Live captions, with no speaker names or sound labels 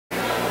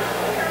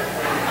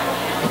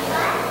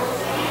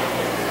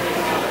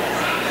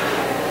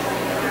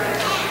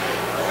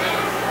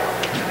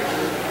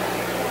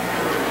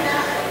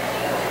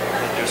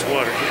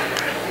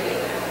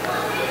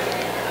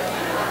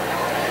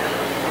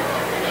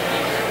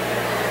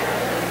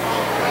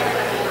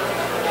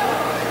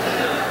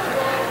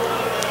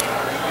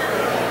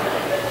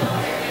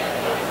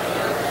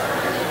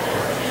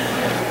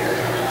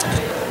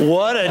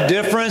What a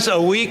difference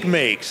a week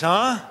makes,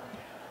 huh?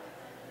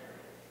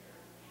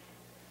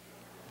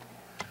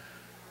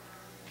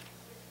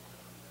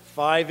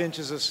 Five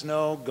inches of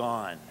snow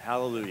gone.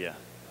 Hallelujah.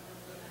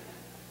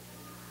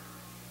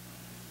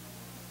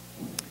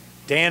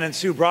 Dan and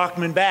Sue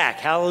Brockman back.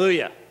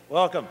 Hallelujah.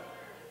 Welcome.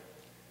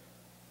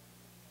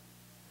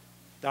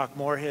 Doc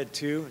Moorhead,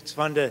 too. It's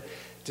fun to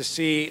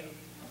see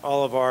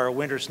all of our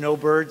winter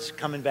snowbirds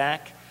coming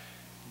back.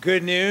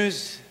 Good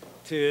news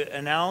to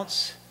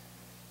announce.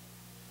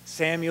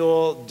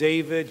 Samuel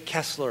David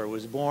Kessler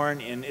was born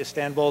in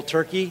Istanbul,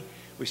 Turkey.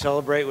 We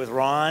celebrate with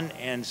Ron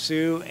and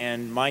Sue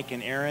and Mike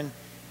and Aaron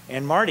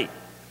and Marty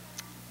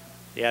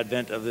the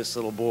advent of this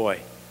little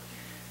boy.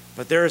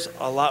 But there's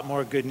a lot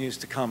more good news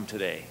to come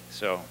today,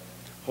 so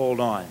hold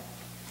on.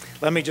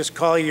 Let me just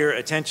call your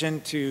attention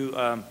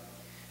to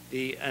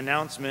the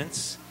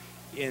announcements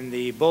in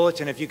the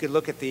bulletin. If you could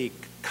look at the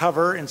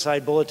cover,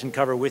 inside bulletin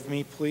cover with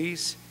me,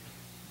 please.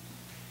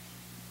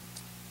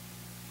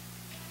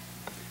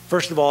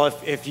 First of all,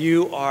 if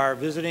you are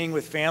visiting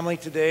with family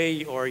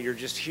today, or you're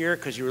just here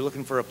because you were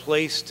looking for a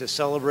place to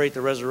celebrate the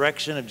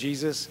resurrection of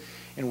Jesus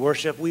in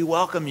worship, we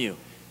welcome you.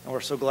 And we're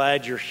so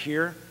glad you're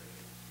here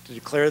to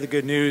declare the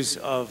good news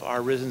of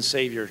our risen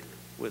Savior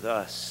with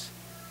us.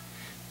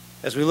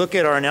 As we look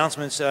at our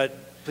announcements,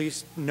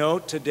 please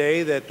note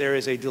today that there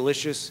is a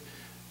delicious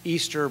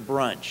Easter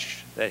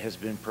brunch that has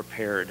been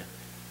prepared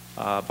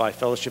by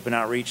Fellowship and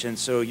Outreach. And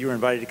so you're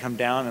invited to come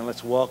down and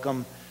let's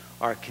welcome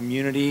our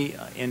community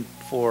in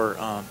for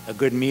a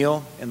good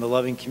meal in the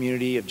loving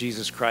community of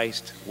Jesus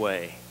Christ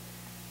way.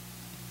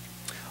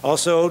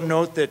 Also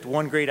note that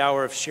 1 great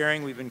hour of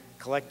sharing, we've been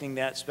collecting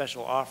that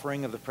special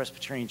offering of the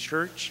Presbyterian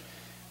Church.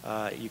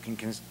 You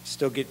can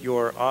still get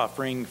your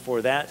offering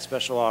for that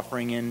special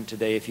offering in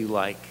today if you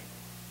like.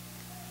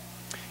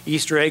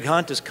 Easter egg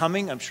hunt is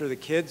coming. I'm sure the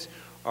kids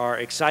are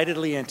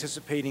excitedly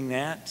anticipating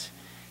that.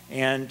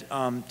 And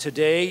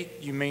today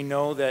you may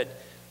know that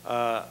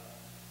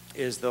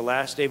is the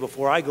last day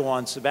before I go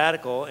on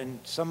sabbatical, and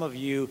some of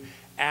you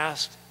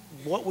asked,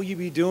 what will you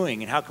be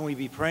doing and how can we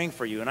be praying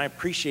for you? And I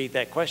appreciate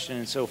that question.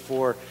 And so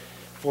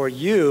for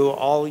you,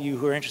 all you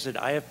who are interested,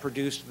 I have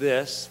produced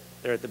this.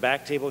 They're at the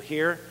back table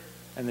here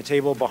and the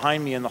table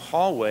behind me in the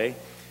hallway.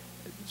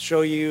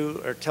 Show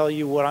you or tell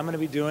you what I'm going to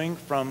be doing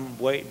from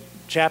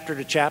chapter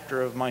to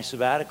chapter of my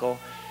sabbatical,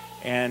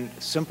 and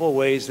simple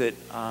ways that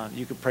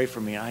you could pray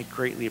for me. I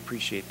greatly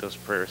appreciate those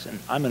prayers, and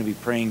I'm going to be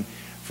praying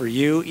for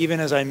you, even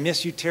as I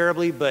miss you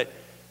terribly, but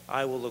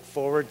I will look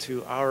forward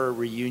to our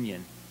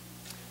reunion.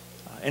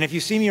 And if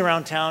you see me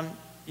around town,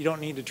 you don't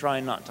need to try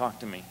and not talk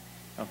to me,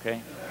 okay?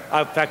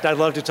 In fact, I'd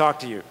love to talk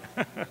to you,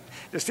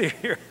 just to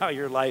hear how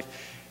your life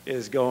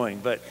is going.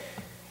 But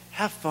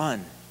have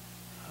fun.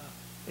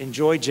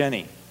 Enjoy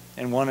Jenny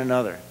and one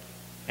another.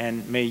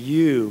 And may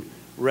you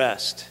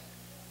rest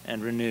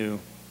and renew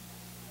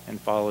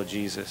and follow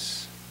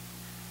Jesus.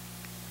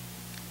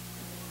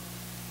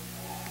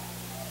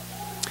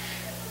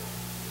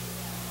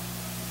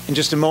 In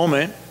just a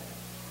moment,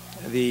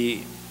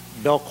 the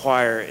bell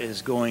choir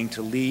is going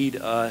to lead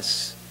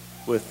us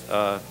with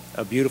a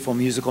beautiful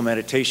musical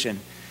meditation.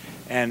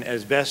 And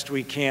as best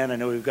we can, I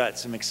know we've got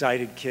some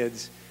excited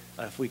kids,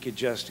 if we could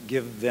just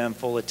give them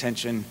full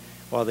attention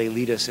while they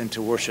lead us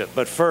into worship.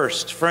 But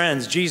first,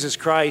 friends, Jesus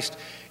Christ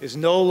is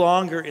no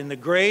longer in the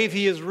grave.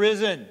 He is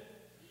risen.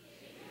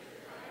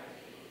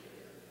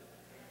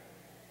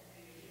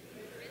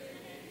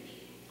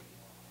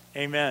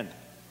 Amen.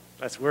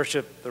 Let's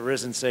worship the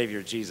risen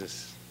Savior,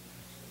 Jesus.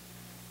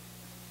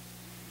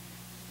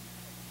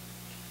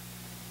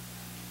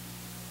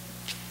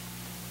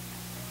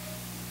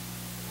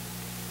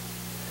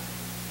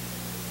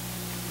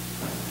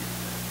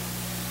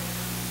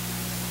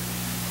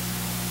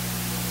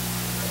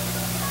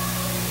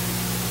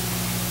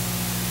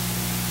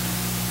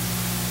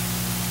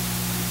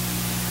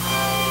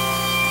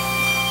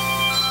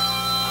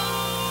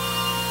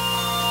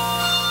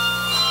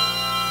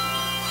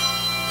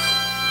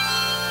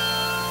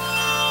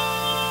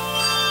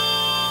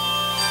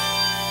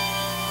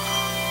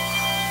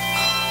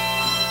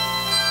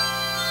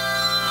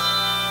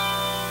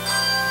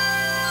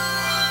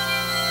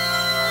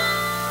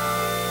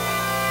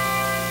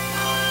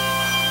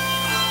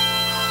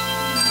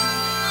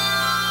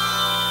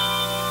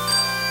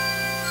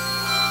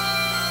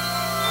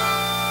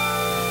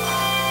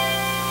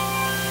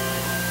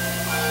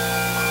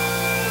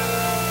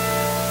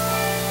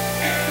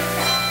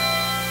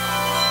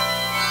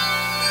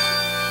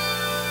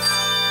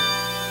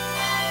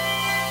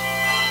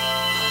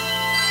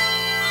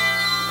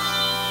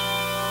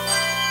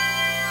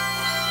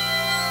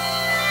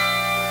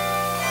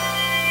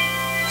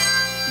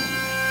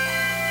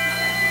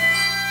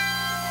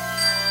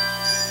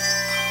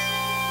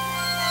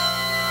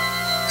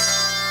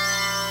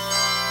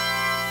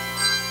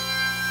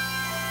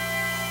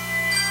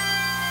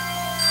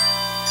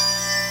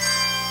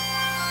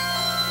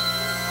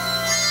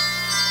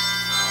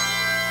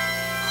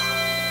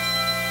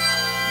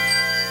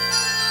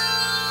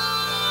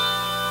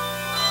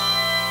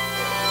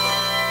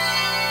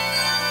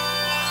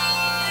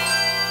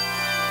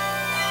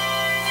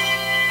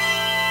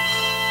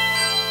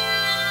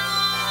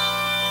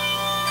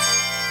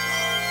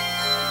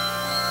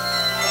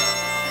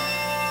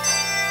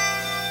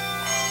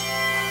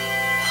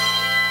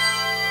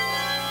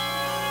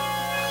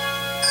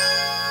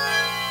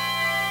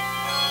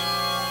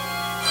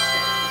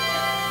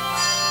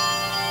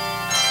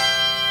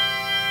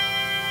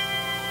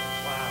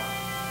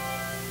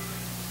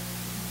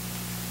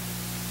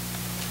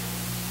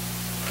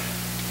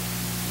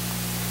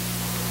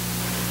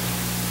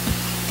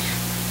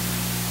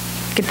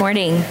 Good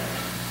morning.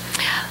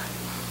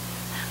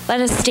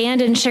 Let us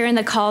stand and share in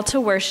the call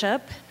to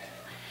worship.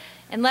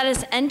 And let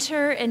us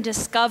enter and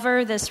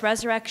discover this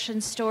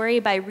resurrection story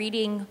by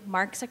reading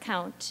Mark's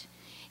account.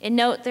 And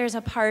note there's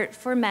a part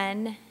for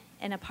men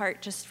and a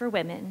part just for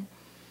women.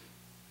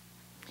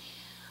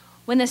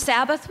 When the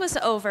Sabbath was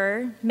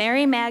over,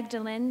 Mary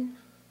Magdalene,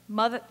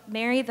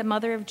 Mary the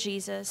mother of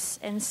Jesus,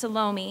 and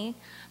Salome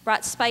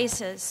brought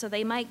spices so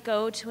they might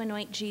go to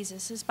anoint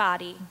Jesus'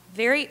 body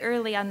very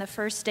early on the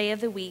first day of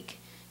the week,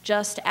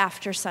 just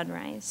after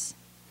sunrise.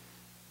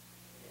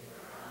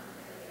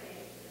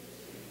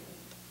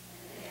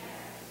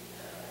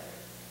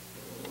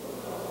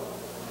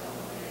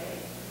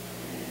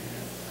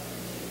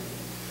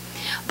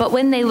 But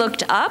when they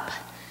looked up,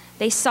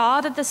 they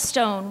saw that the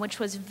stone, which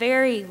was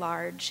very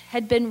large,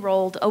 had been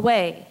rolled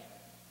away.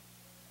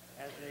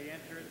 As they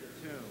entered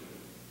the tomb,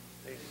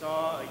 they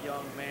saw a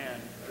young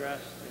man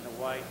dressed in a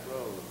white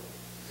robe,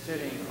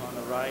 sitting on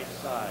the right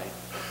side,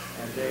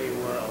 and they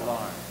were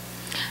alarmed.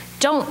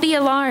 "Don't be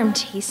alarmed,"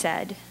 he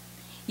said.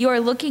 "You are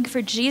looking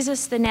for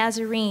Jesus the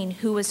Nazarene,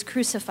 who was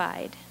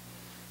crucified.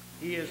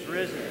 He is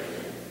risen.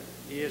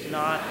 He is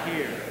not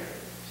here.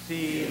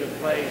 See the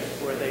place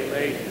where they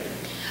laid him.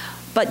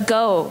 But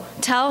go,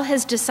 tell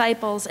his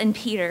disciples and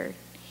Peter,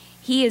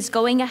 he is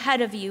going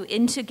ahead of you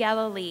into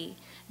Galilee.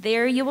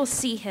 There you will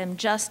see him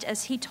just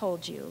as he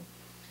told you."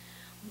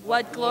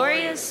 What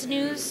glorious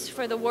news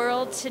for the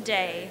world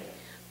today.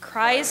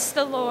 Christ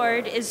the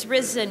Lord is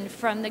risen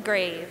from the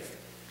grave.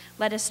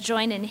 Let us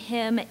join in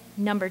hymn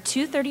number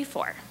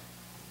 234.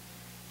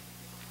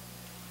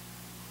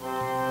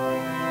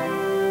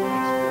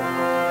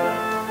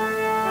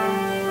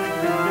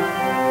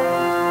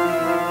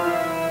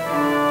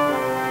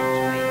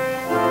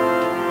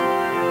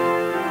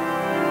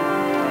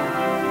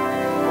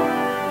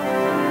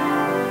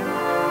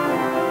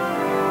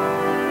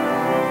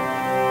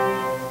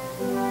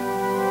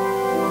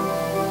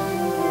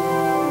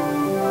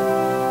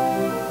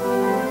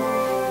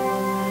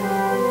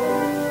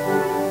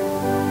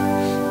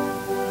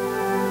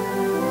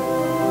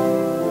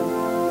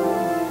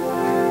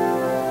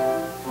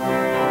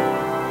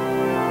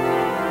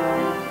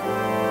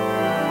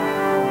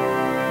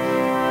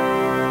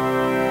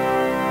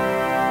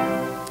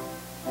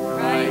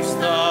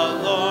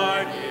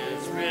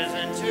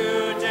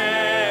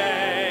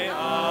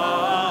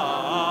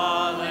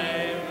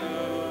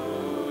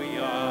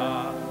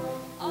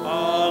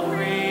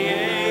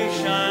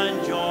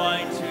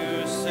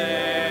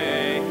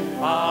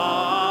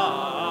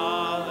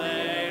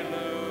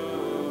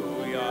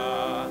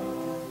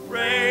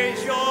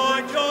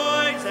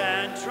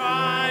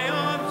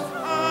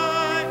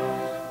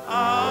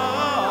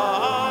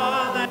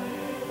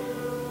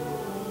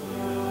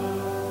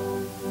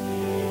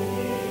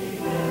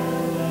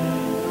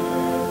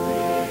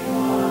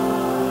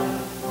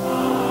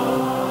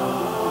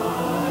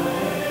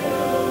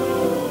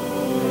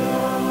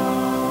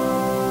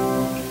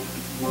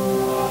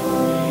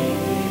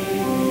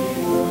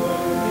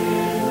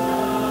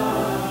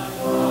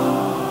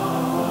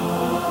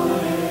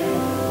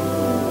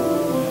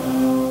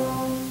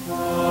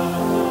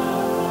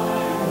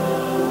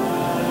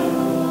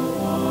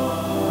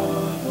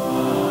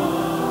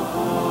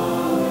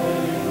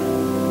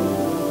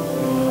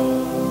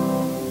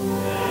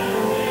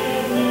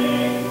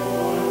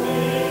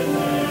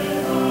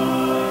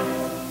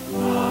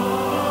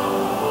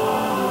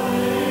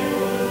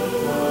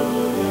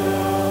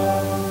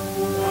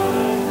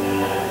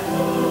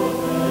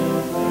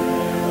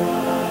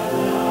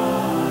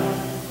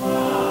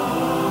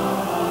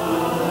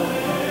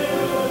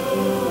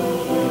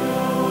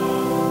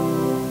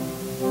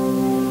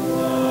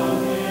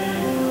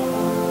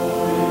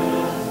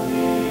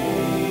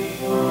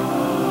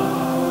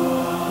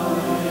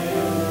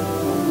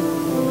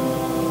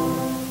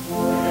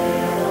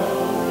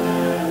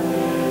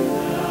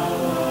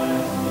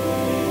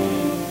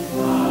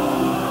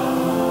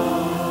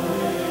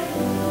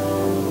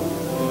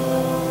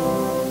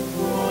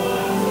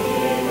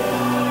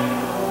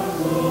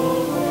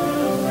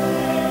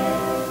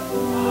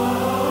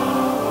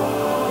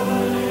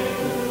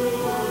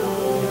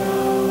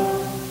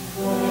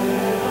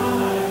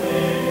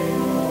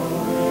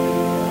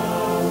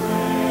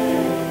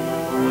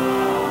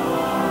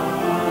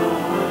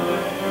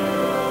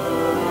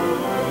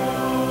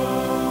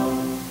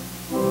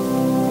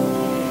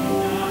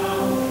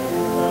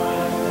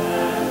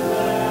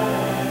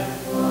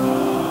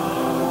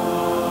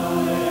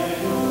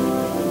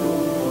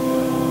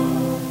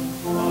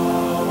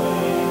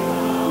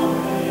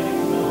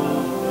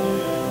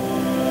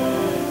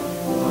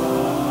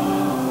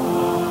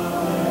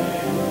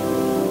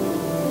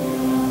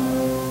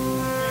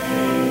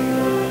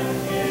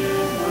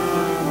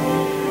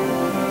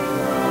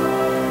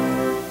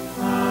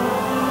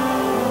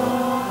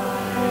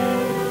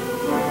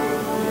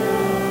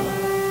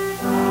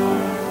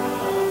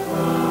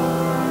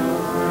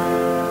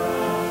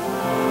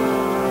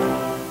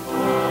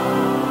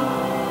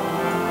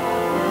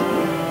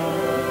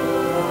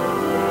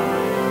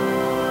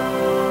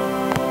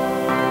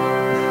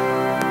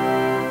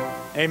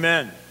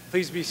 Amen.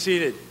 Please be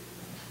seated.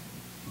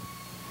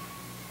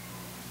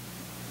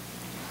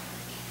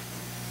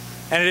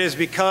 And it is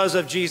because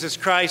of Jesus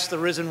Christ, the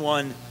risen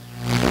one,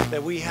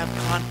 that we have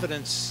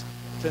confidence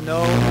to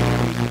know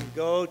we can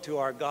go to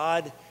our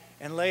God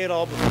and lay it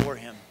all before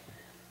him.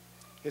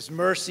 His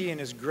mercy and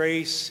his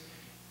grace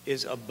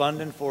is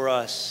abundant for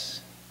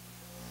us,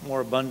 more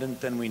abundant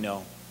than we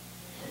know.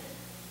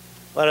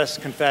 Let us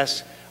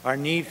confess our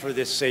need for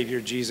this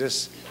Savior,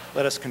 Jesus.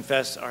 Let us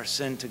confess our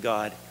sin to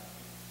God,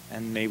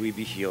 and may we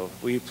be healed.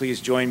 Will you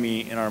please join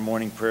me in our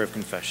morning prayer of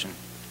confession?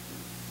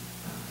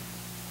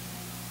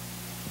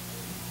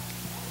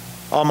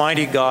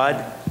 Almighty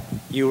God,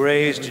 you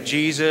raised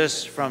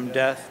Jesus from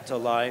death to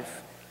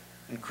life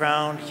and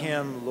crowned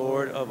him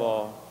Lord of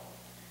all.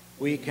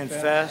 We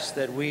confess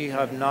that we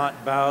have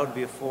not bowed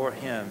before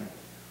him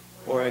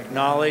or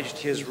acknowledged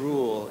his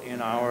rule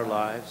in our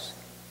lives.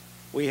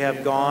 We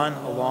have gone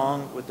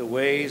along with the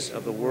ways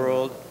of the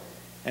world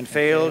and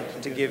failed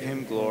to give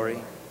him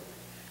glory.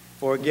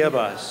 Forgive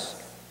us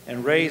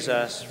and raise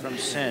us from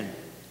sin,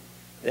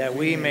 that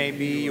we may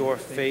be your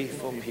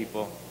faithful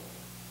people.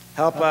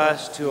 Help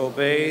us to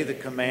obey the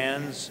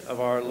commands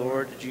of our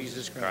Lord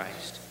Jesus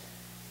Christ,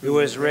 who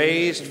was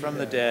raised from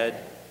the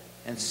dead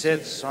and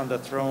sits on the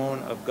throne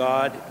of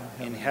God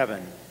in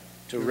heaven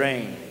to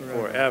reign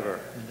forever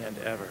and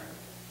ever.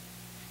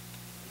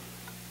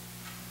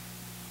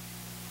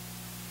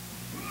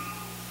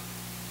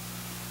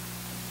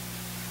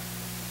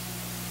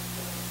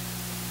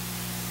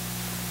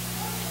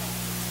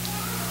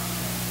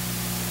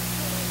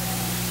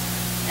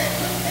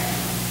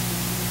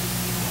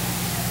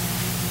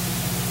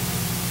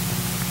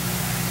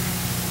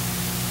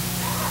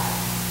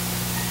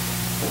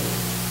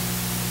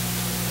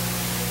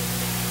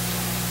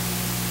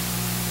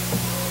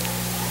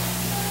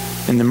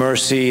 In the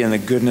mercy and the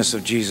goodness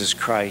of Jesus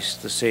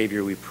Christ, the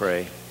Savior, we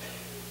pray.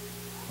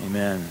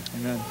 Amen.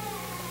 Amen.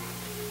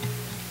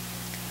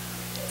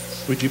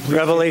 Would you please?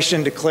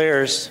 Revelation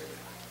declares,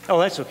 oh,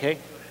 that's okay.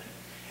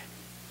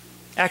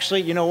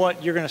 Actually, you know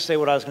what? You're going to say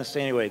what I was going to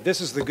say anyway. This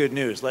is the good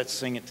news. Let's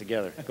sing it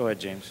together. Go ahead,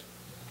 James.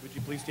 Would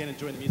you please stand and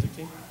join the music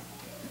team?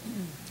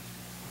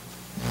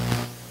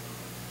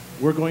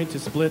 We're going to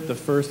split the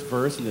first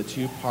verse into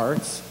two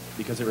parts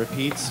because it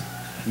repeats.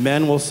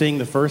 Men will sing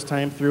the first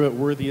time through it,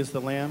 "Worthy is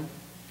the Lamb."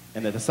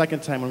 And then the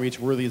second time when we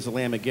reach "Worthy is the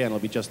Lamb" again, it'll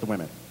be just the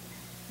women.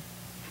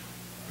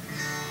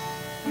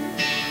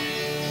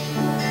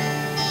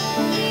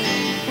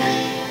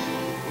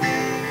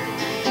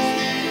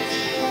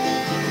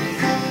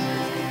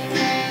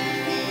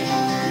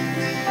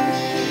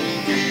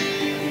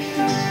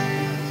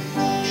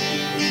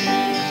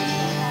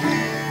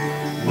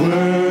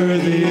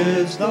 Worthy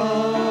is the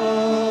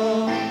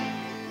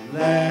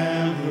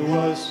Lamb who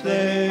was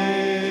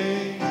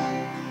slain.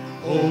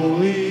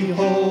 Holy,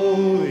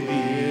 holy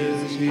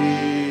is he.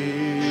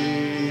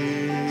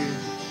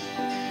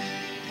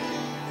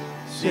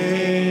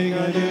 Sing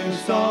a new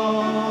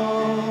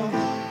song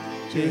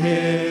to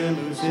him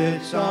who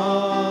sits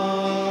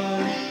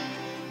on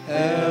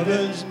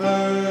heaven's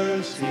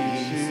mercy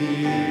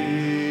seat.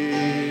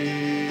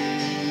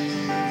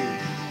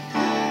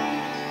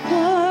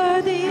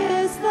 Worthy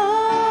is the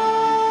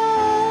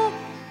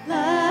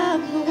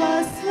Lamb who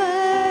was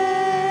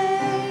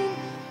slain.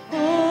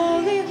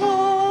 Holy,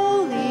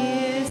 holy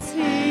is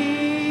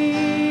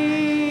he.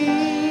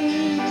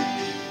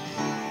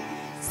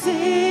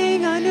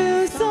 Sing a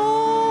new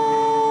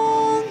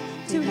song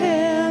to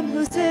him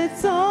who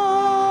sits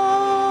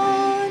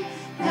on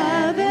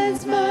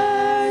heaven's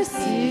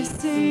mercy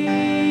seat.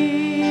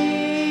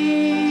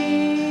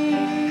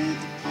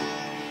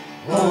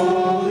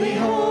 Holy,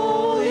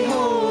 holy,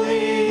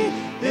 holy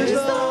is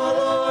the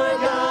Lord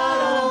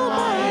God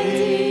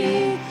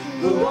Almighty,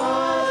 who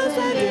was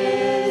and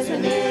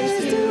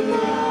is to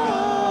come.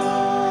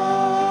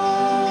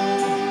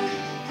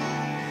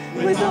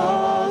 With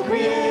all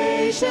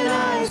creation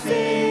I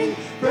sing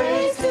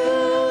praise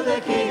to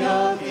the King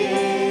of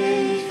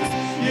Kings.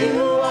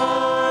 You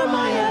are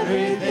my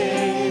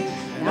everything,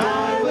 and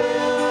I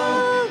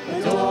will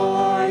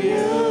adore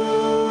you.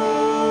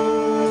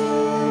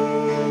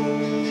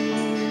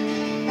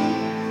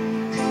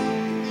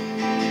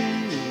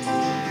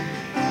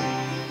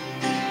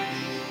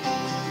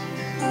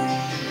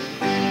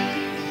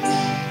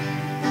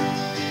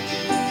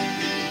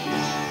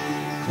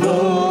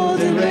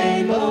 Clothed in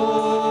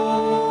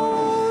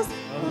rainbows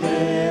of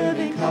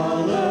living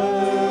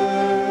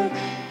color,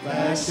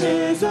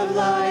 flashes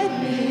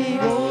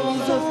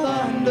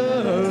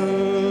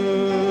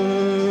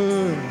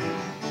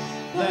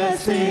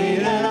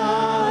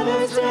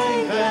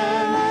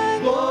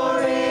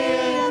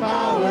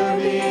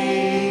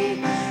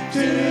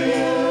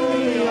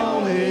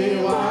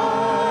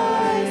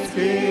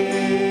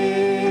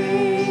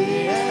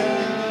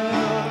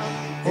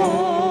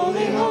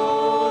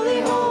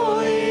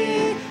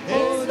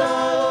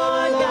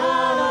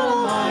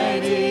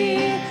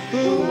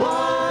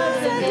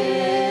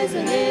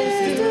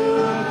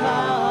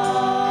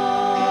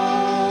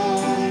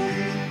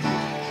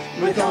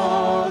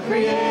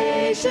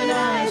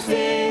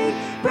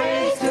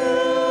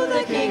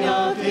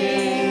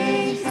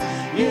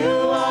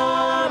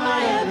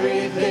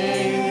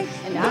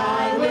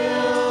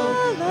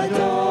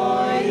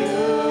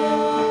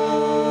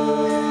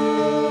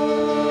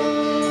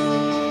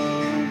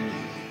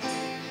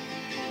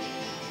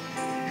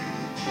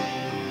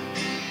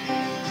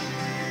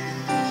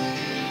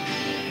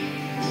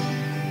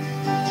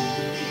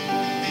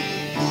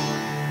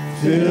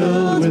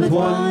filled with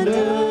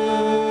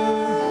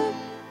wonder,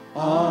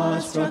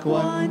 awestruck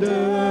wonder,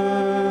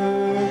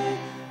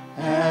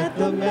 at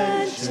the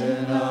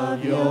mention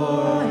of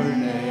your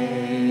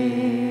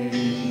name.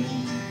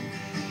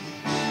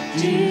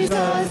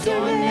 Jesus,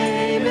 your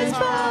name is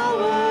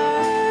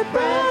power,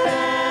 breath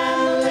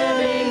and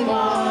living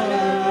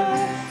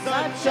water,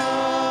 such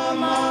a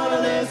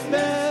marvelous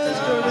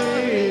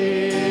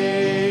mystery.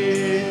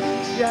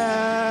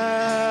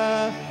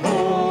 Yeah.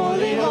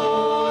 Holy,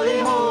 holy,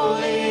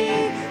 holy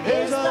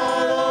is the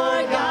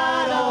Lord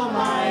God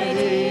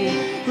Almighty,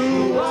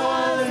 who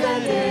was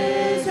and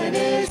is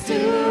to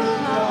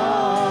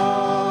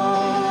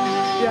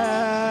come.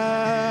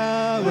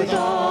 Yeah. With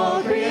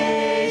all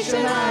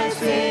creation I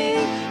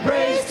sing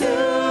praise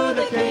to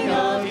the King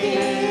of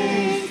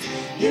Kings.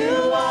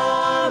 You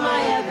are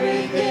my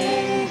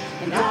everything,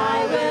 and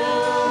I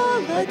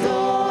will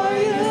adore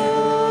you.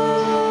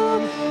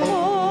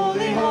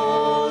 Holy,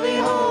 holy,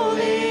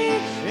 holy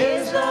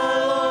is the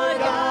Lord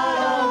God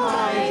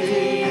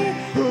Almighty,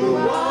 who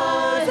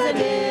was and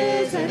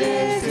is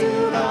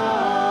to come.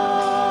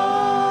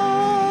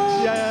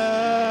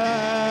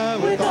 Yeah.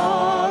 With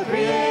all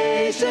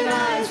creation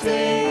I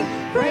sing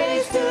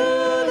praise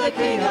to the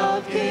King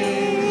of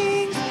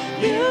Kings.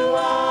 You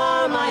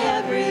are my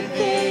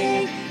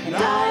everything, and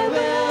I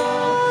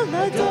will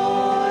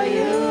adore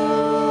you.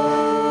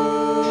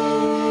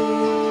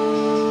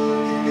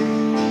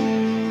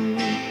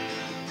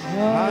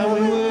 I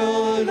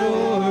will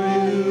adore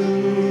you.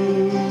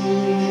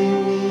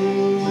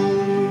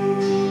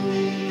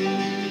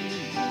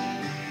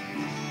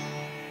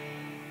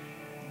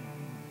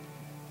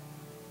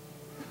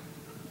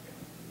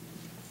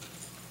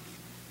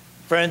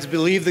 Friends,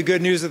 believe the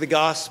good news of the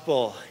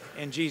gospel.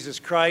 In Jesus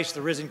Christ,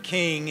 the risen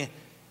King,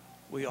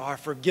 we are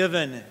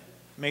forgiven,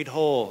 made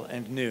whole,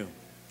 and new.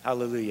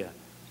 Hallelujah.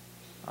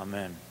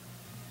 Amen.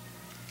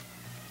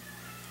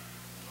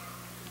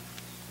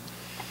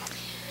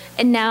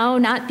 And now,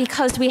 not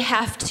because we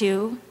have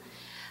to,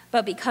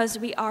 but because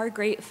we are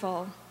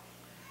grateful,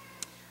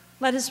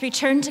 let us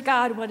return to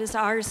God what is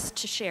ours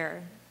to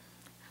share.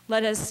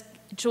 Let us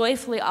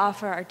joyfully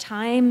offer our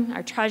time,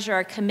 our treasure,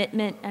 our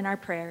commitment, and our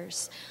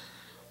prayers.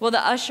 Will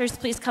the ushers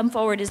please come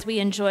forward as we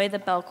enjoy the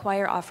bell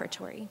choir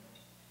offertory?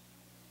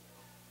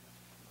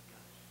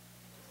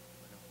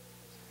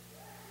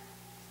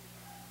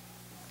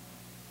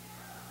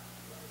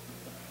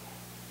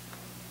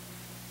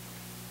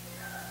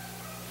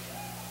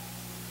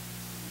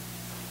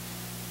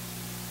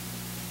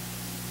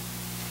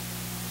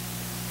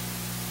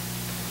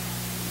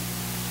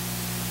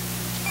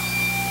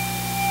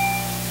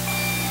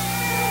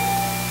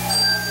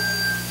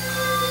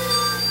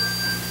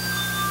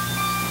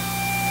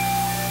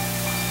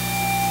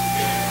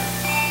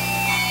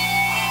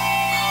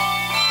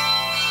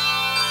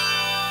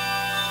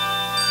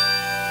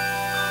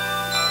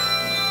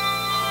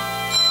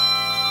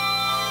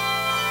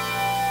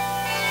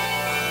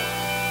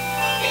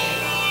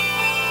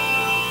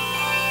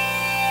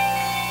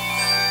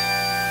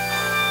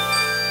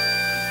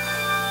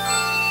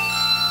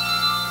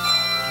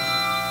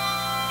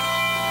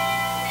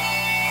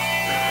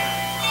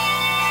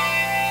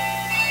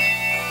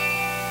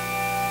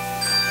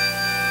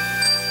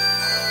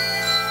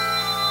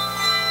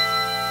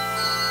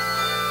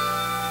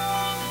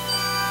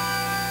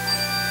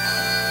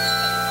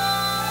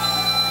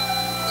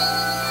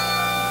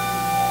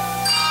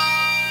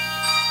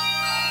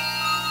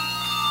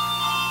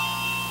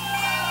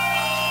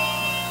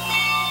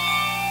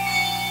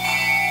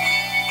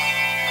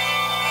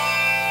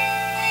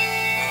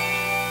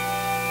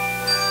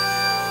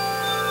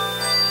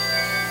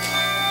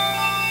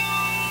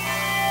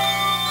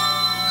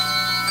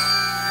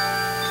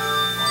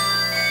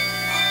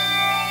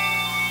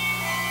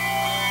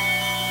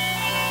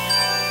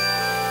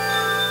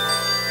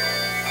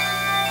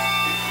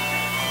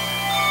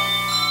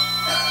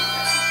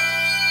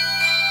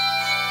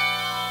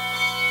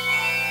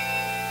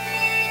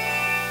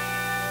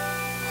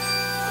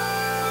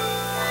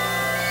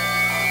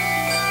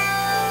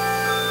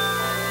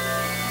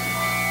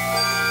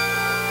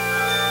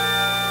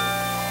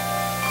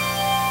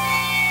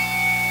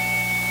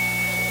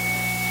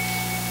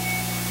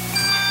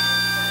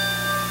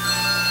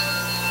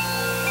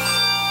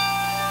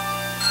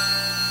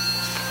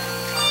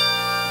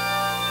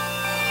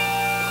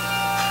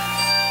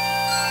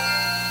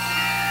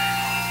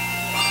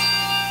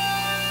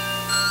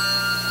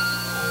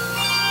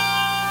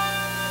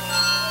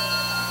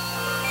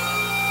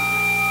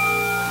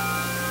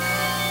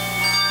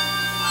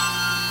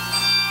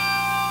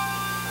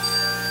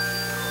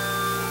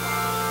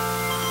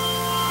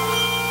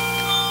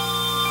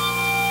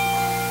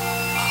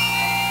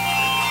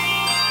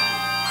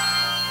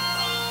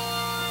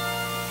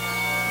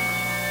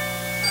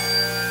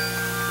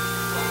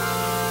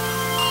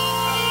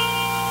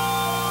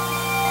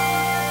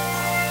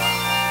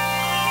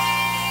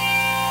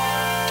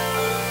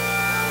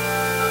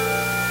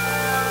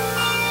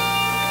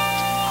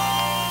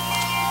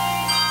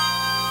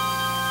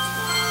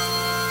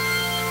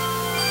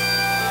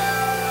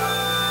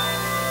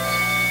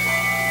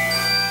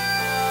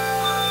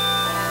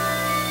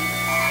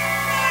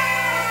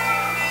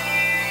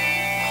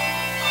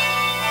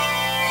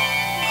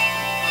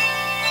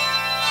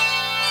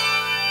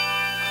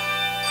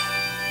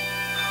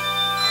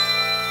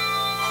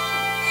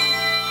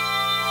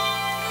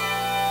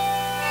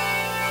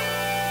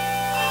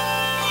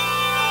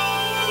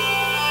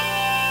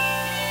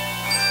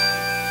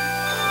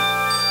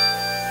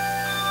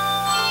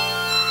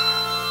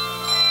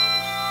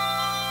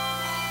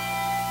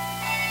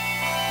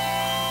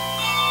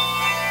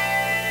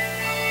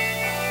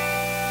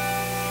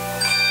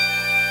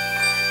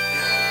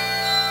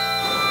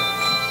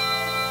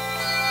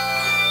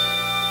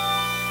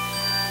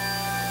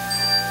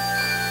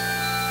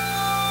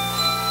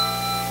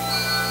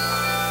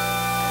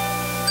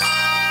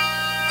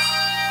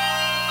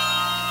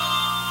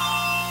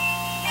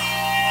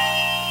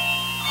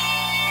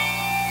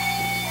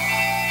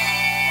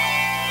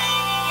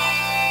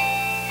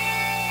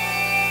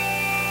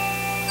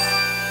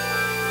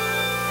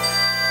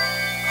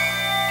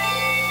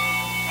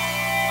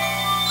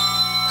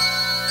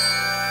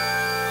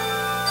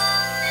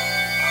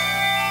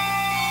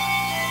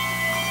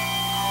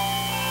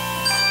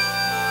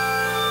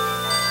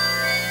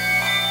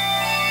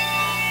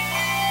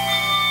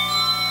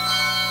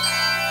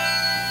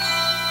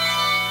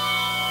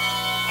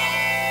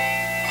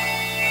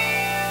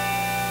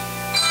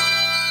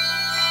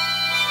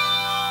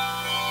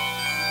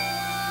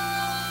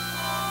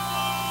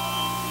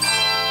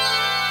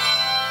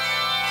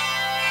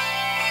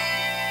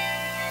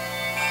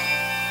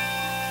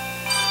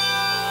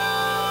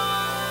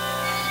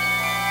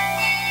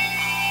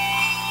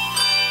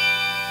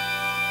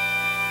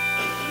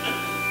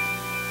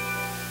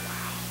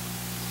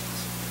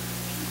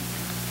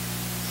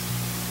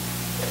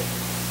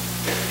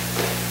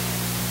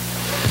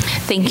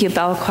 Thank you,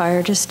 Bell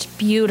Choir. Just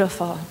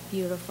beautiful,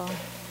 beautiful.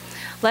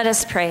 Let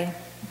us pray.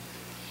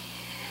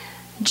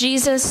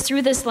 Jesus,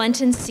 through this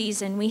Lenten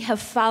season, we have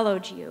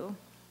followed you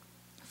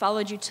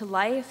to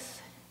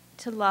life,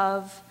 to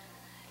love,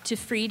 to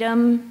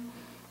freedom,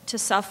 to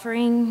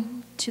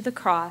suffering, to the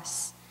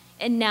cross,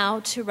 and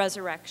now to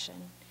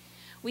resurrection.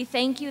 We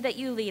thank you that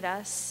you lead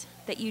us,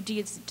 that you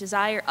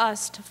desire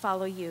us to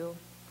follow you.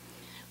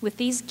 With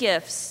these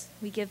gifts,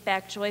 we give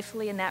back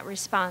joyfully in that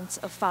response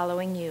of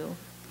following you.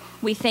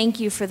 We thank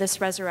you for this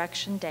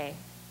resurrection day.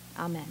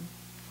 Amen.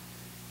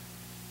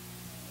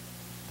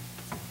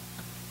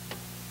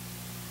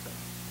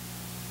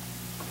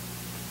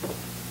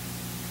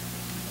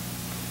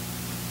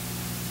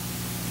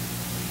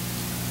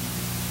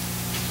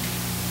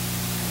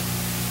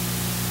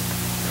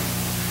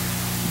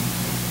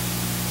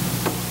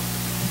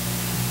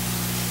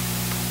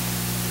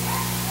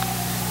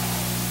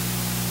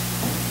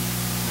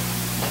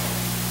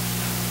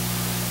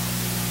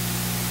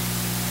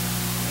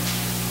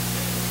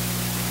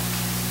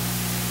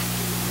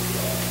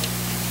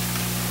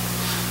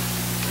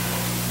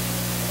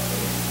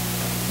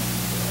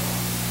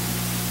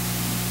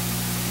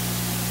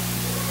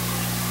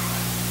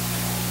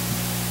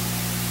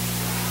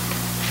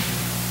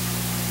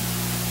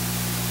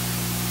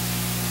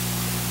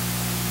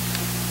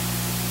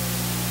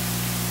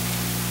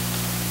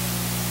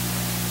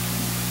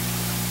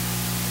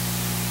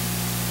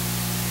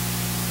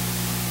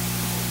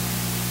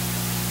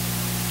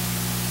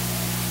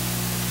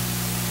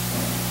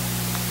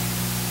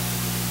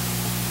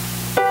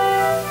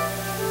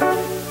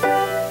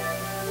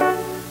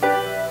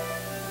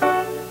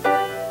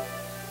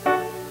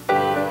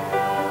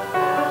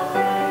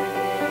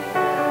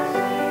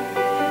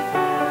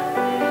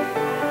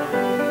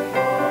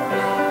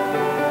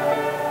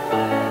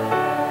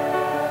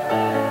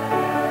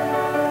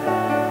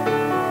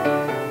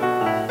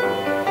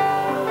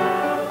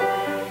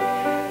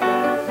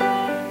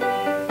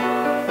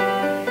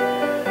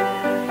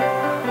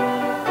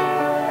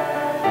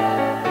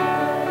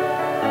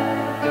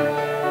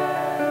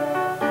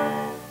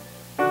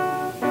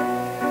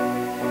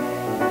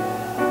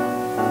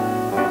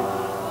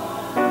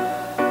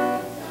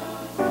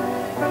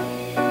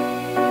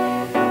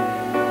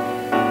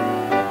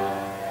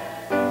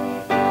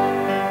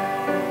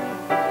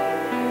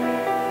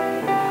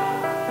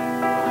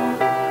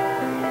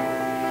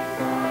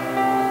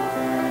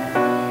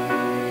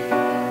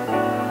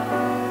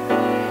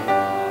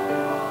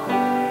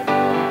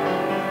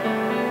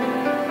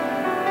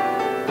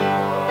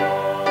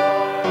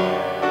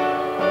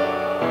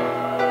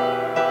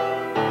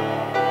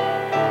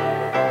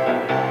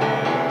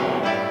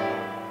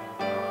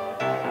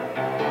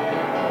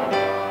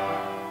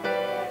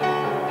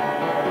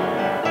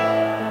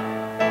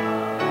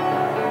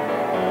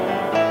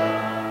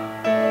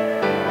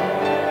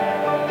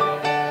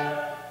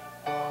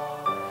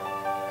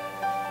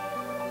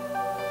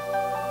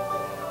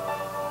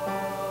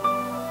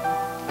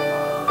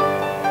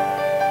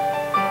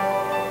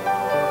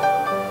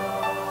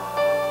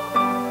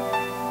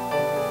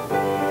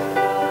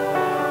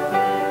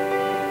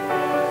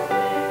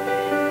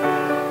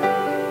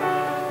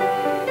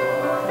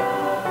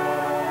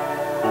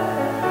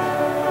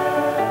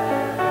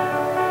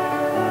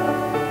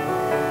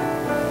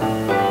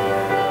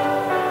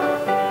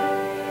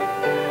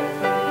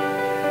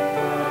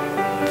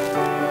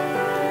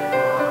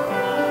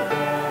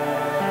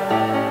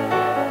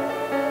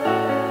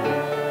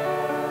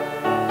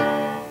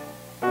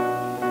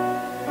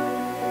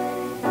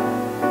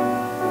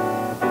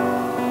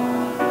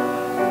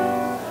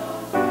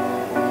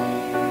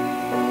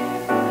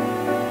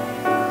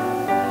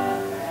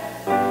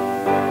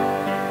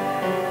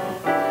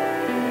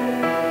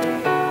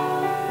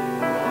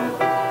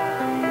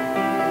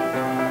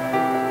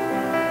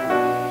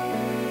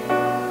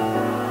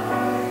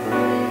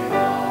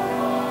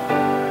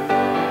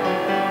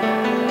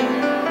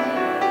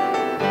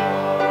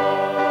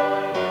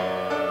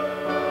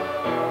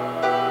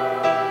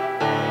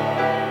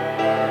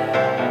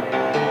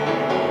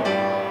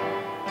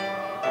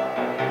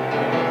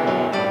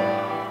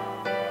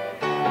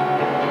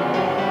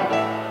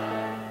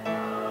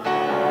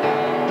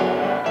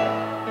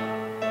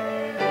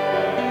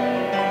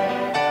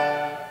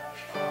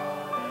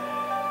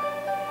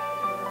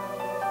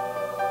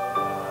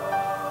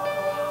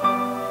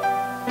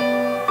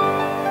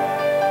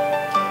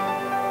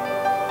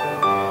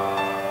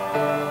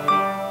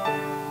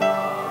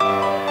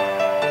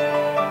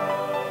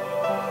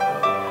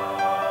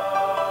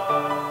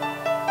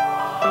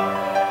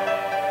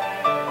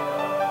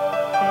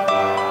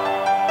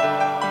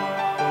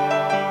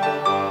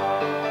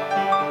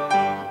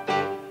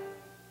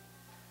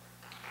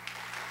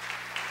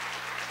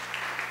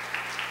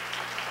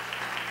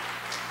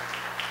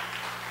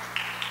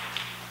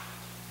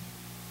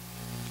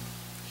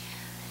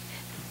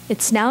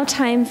 It's now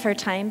time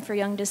for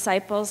young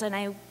disciples, and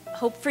I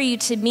hope for you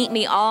to meet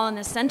me all in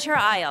the center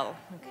aisle,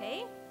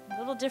 okay? A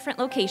little different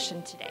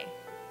location today.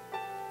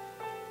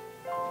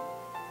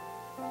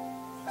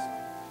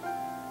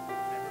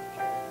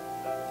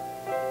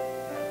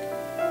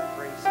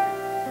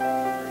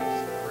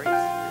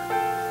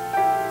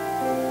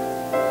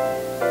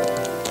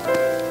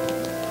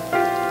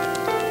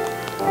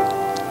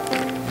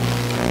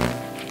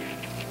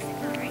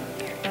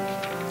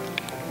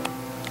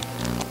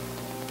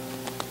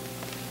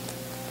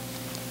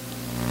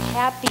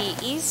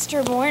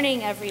 Easter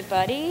morning,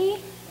 everybody.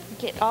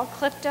 Get all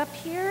clipped up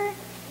here.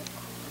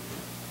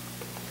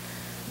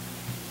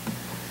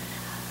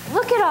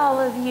 Look at all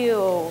of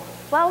you.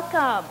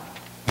 Welcome.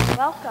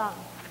 Welcome.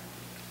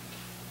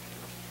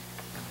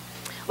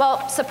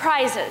 Well,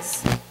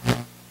 surprises.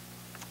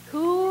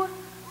 Who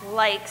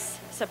likes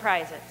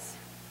surprises?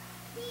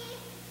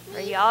 Are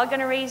you all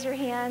going to raise your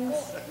hands?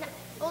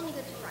 No, only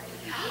good surprises.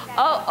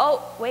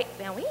 Oh, wait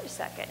a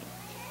second.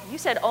 You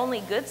said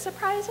only good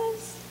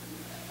surprises?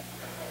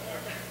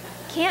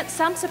 Can't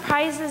some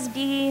surprises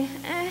be,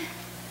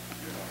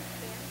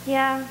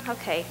 Yeah,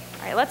 okay.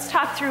 All right, let's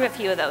talk through a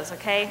few of those,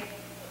 okay?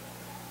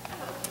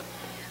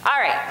 All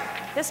right,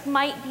 this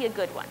might be a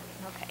good one.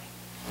 Okay.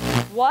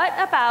 What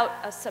about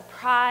a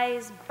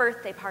surprise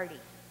birthday party?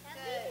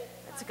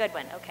 That's a good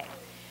one, okay.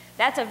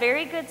 That's a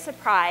very good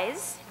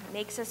surprise. It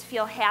makes us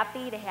feel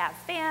happy to have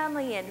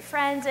family and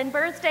friends and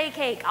birthday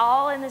cake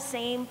all in the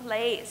same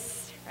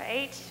place,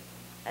 right?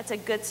 That's a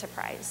good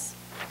surprise.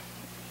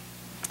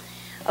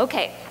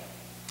 Okay.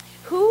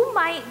 Who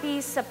might be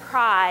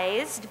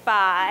surprised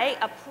by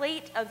a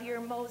plate of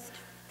your most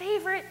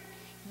favorite,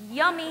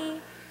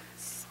 yummy,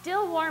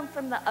 still warm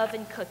from the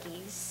oven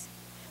cookies,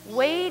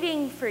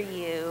 waiting for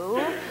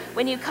you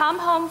when you come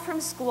home from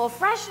school,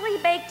 freshly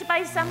baked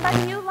by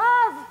somebody you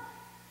love?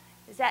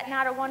 Is that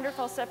not a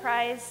wonderful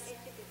surprise?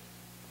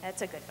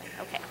 That's a good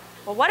one. Okay.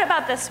 Well, what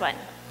about this one?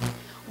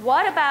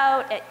 What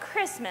about at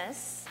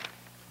Christmas,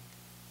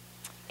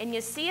 and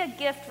you see a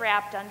gift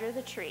wrapped under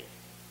the tree,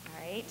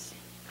 all right?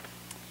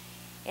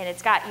 And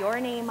it's got your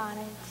name on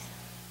it,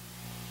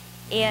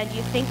 and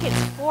you think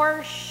it's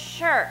for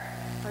sure,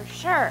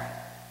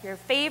 your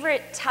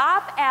favorite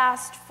top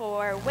asked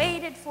for,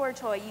 waited for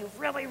toy you've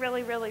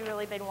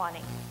really been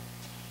wanting.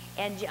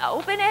 And you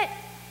open it,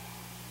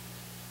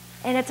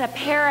 and it's a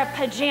pair of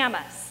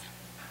pajamas.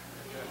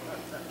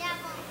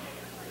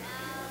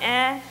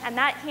 I'm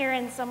not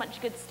hearing so much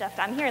good stuff.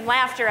 I'm hearing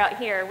laughter out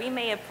here. We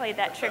may have played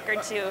that trick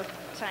or two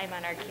time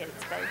on our kids,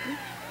 but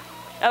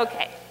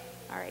okay,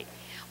 all right.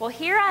 Well,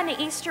 here on the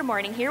Easter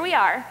morning, here we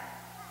are.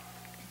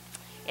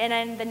 And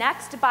in the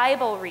next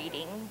Bible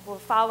reading, we'll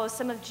follow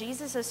some of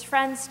Jesus'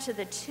 friends to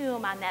the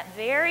tomb on that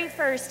very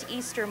first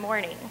Easter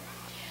morning,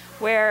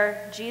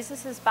 where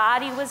Jesus'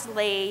 body was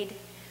laid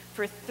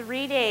for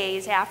 3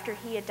 days after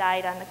he had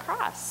died on the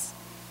cross.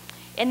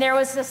 And there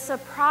was a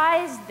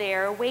surprise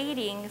there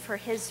waiting for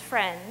his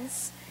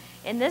friends.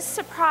 And this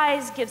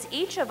surprise gives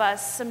each of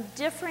us some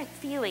different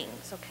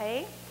feelings,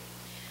 okay?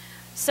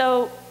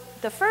 So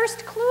the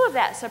first clue of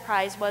that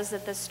surprise was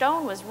that the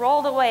stone was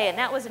rolled away, and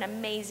that was an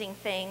amazing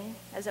thing,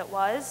 as it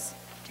was,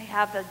 to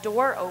have the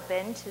door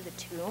open to the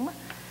tomb.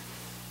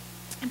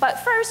 But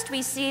first,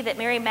 we see that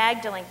Mary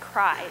Magdalene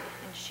cried,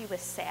 and she was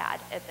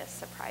sad at this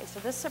surprise. So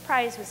this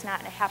surprise was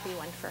not a happy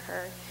one for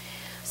her.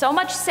 So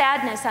much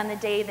sadness on the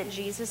day that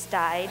Jesus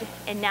died,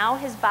 and now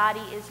his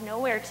body is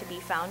nowhere to be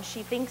found.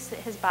 She thinks that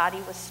his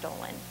body was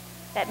stolen.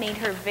 That made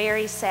her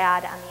very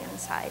sad on the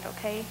inside,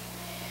 okay?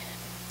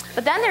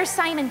 But then there's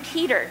Simon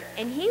Peter,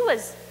 and he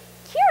was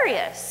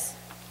curious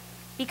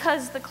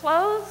because the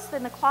clothes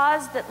and the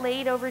cloths that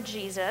laid over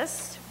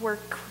Jesus were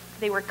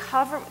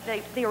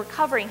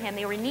covering him.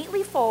 They were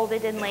neatly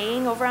folded and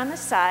laying over on the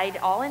side,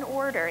 all in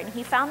order. And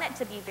he found that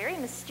to be very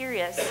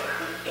mysterious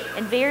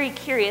and very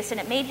curious,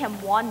 and it made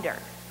him wonder.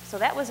 So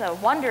that was a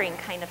wondering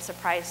kind of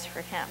surprise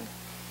for him.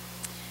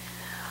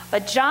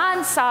 But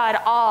John saw it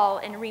all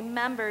and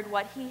remembered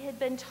what he had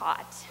been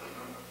taught.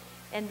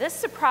 And this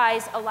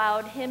surprise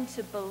allowed him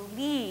to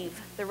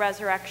believe the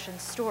resurrection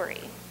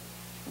story.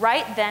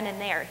 Right then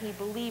and there, he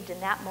believed in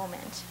that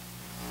moment.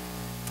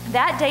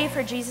 That day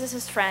for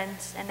Jesus'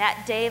 friends and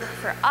that day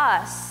for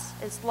us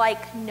is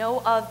like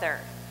no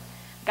other.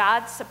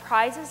 God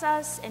surprises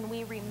us and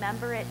we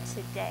remember it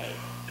today.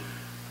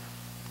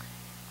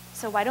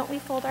 So why don't we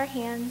fold our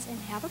hands and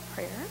have a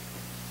prayer?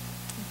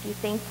 Be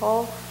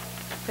thankful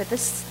for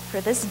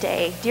this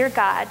day. Dear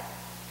God,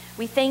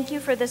 we thank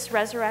you for this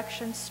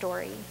resurrection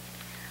story.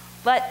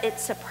 Let it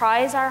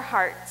surprise our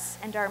hearts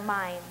and our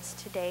minds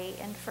today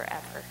and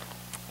forever.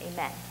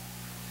 Amen.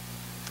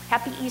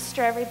 Happy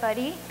Easter,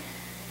 everybody.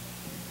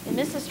 And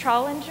Mrs.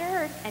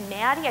 Trollinger and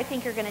Maddie, I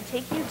think, are going to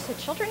take you to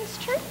Children's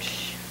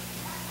Church.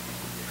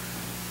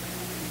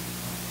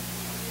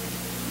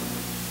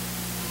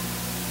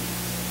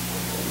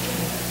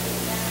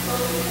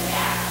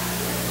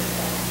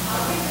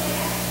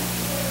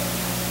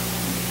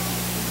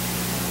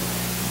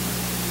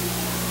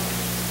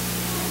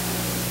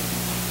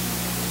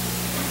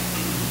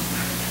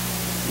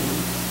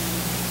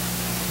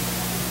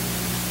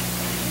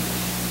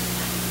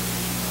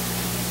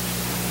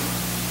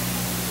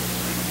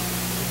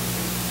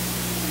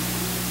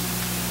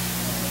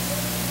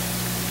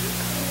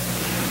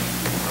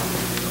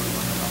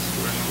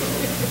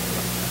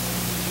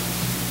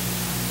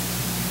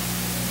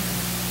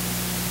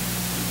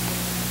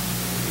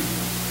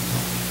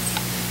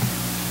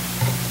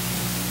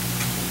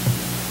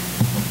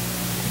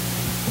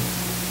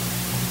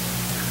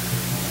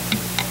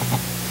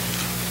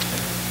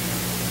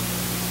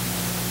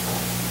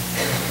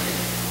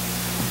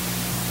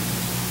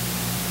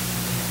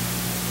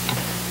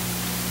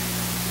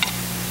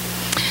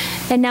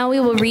 And now we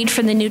will read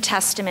from the New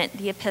Testament,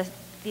 the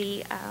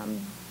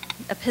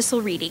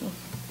epistle reading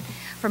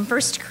from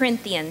 1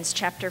 Corinthians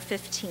chapter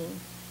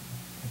 15.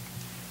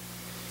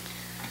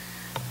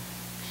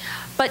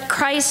 But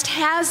Christ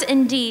has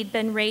indeed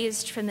been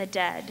raised from the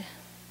dead,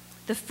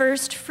 the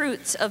first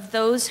fruits of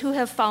those who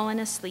have fallen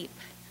asleep.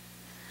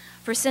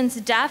 For since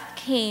death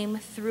came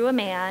through a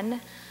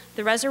man,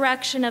 the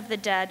resurrection of the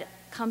dead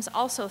comes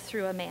also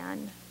through a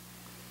man.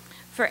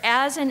 For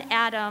as in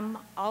Adam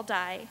all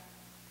die,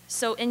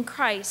 so in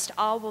Christ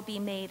all will be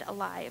made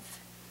alive,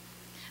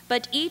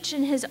 but each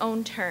in his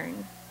own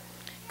turn.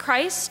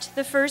 Christ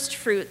the first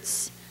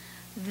fruits,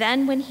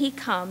 then when he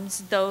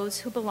comes, those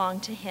who belong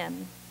to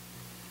him.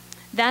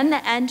 Then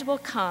the end will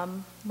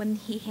come when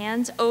he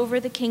hands over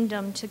the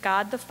kingdom to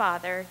God the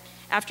Father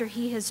after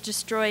he has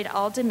destroyed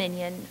all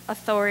dominion,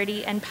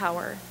 authority, and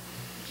power.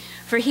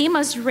 For he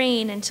must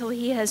reign until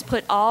he has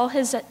put all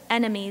his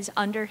enemies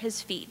under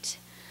his feet.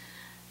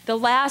 The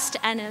last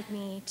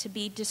enemy to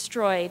be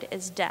destroyed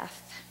is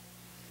death.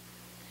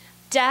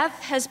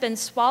 Death has been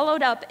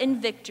swallowed up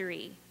in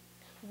victory.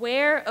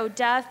 Where, O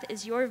death,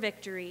 is your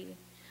victory?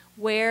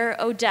 Where,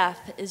 O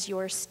death, is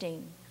your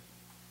sting?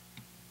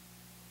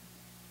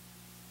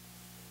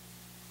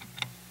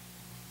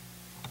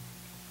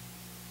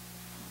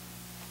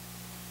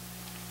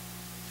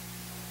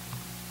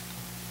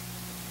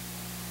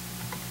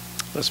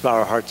 Let's bow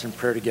our hearts in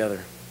prayer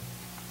together.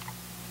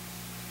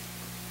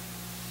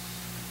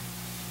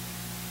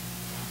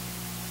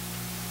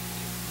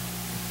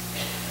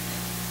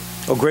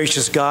 Oh,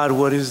 gracious God,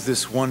 what is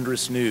this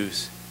wondrous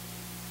news?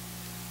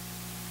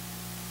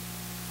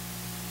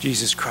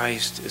 Jesus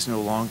Christ is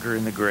no longer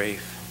in the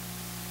grave,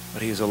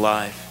 but he is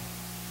alive.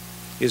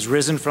 He is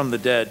risen from the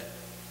dead,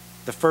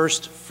 the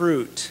first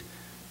fruit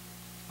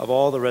of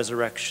all the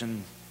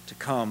resurrection to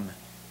come,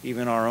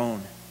 even our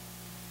own.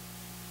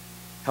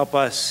 Help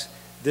us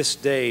this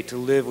day to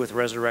live with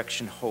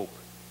resurrection hope,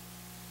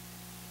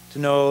 to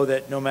know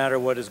that no matter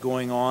what is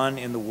going on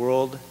in the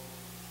world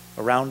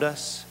around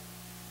us,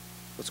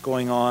 what's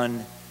going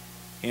on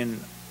in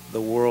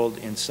the world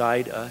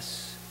inside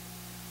us,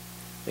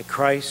 that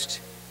Christ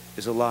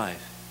is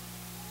alive.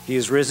 He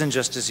is risen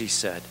just as he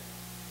said.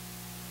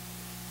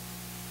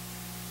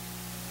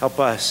 Help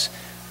us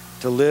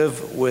to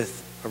live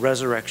with a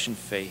resurrection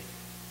faith.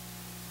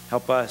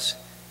 Help us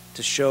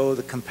to show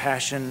the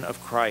compassion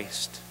of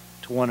Christ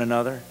to one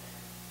another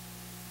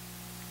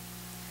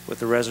with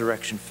the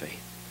resurrection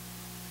faith.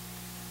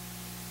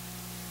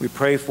 We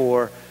pray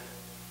for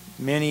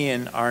many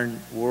in our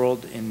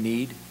world in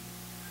need.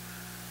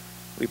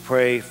 We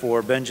pray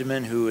for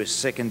Benjamin, who is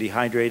sick and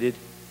dehydrated.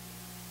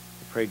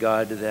 We pray,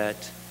 God, that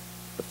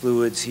the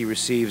fluids he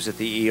receives at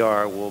the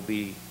ER will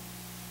be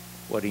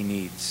what he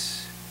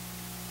needs.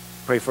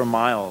 Pray for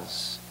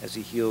Miles as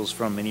he heals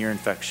from an ear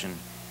infection.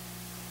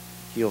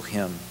 Heal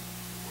him.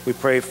 We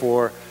pray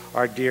for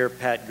our dear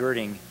Pat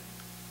Girding,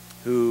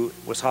 who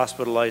was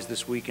hospitalized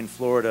this week in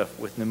Florida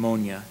with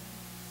pneumonia,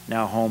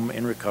 now home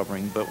and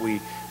recovering, but we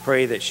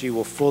pray that she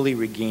will fully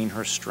regain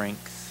her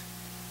strength.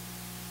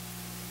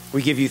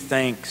 We give you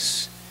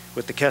thanks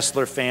with the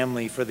Kessler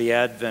family for the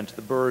advent,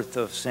 the birth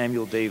of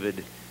Samuel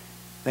David.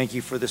 Thank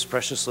you for this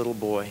precious little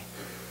boy.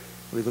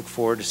 We look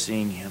forward to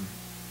seeing him.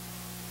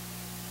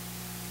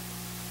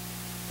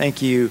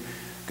 Thank you,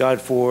 God,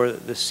 for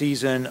the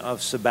season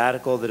of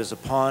sabbatical that is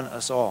upon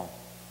us all.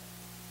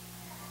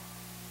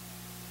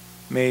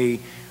 May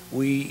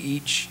we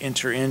each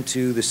enter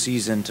into the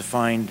season to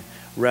find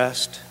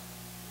rest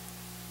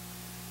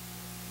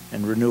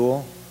and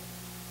renewal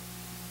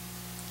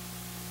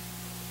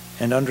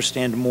and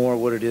understand more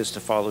what it is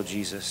to follow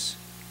Jesus.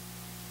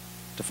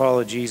 To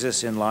follow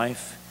Jesus in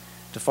life,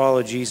 to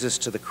follow Jesus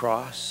to the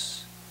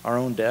cross, our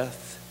own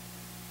death,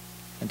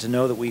 and to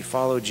know that we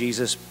follow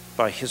Jesus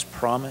by his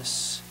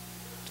promise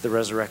to the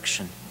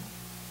resurrection.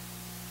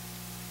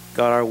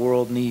 God, our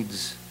world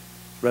needs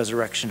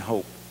resurrection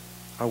hope.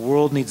 Our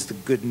world needs the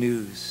good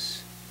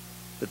news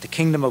that the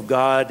kingdom of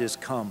God is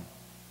come,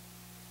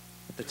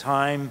 that the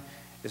time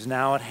is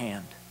now at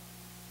hand.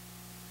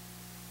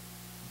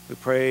 We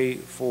pray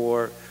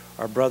for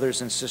our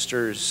brothers and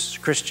sisters,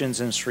 Christians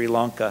in Sri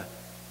Lanka,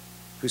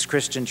 whose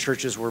Christian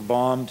churches were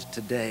bombed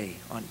today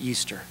on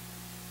Easter.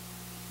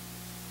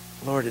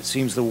 Lord, it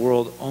seems the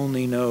world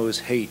only knows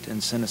hate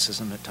and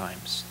cynicism at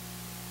times.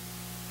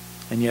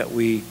 And yet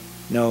we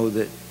know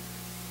that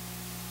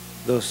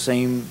those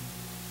same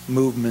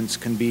movements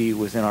can be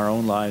within our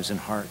own lives and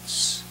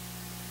hearts.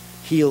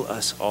 Heal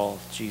us all,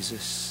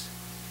 Jesus.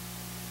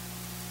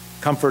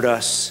 Comfort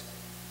us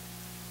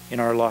in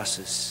our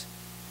losses.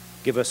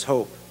 Give us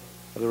hope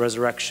of the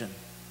resurrection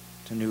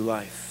to new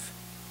life.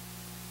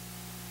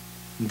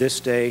 This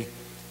day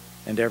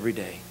and every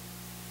day.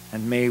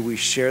 And may we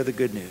share the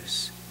good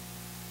news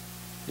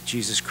that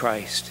Jesus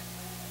Christ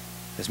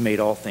has made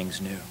all things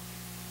new.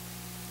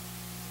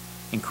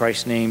 In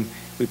Christ's name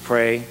we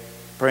pray,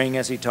 praying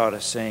as he taught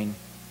us, saying,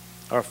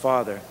 Our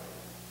Father,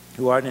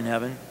 who art in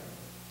heaven,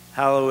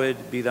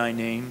 hallowed be thy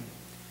name.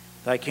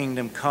 Thy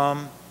kingdom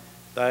come,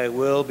 thy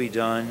will be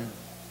done,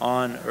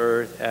 on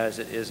earth as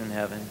it is in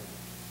heaven.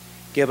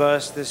 Give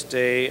us this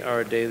day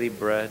our daily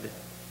bread,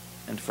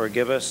 and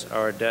forgive us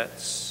our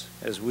debts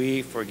as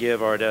we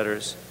forgive our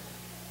debtors.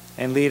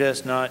 And lead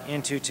us not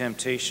into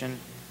temptation,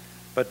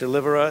 but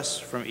deliver us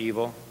from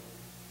evil.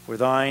 For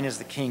thine is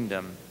the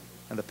kingdom,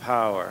 and the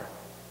power,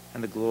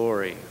 and the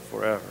glory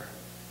forever.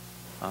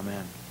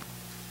 Amen.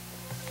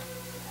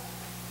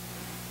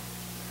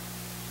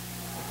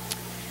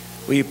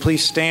 Will you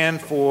please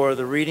stand for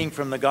the reading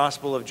from the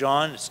Gospel of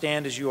John?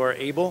 Stand as you are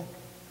able.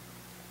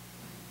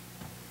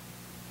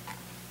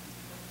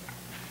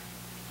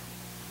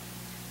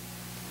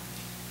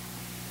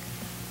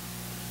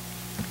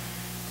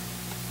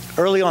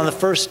 Early on the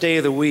first day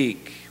of the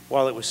week,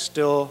 while it was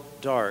still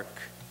dark,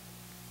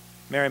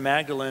 Mary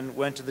Magdalene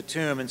went to the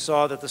tomb and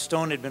saw that the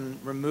stone had been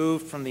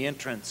removed from the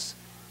entrance.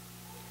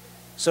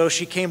 So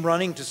she came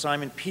running to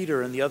Simon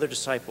Peter and the other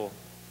disciple,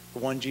 the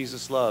one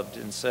Jesus loved,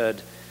 and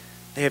said,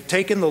 "They have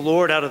taken the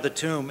Lord out of the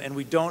tomb, and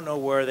we don't know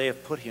where they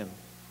have put him."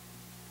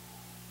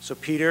 So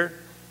Peter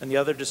and the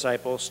other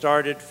disciple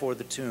started for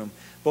the tomb.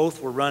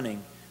 Both were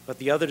running, but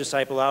the other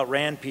disciple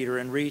outran Peter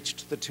and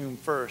reached the tomb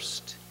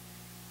first.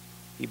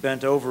 He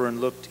bent over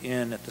and looked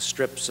in at the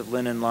strips of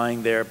linen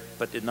lying there,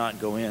 but did not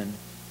go in.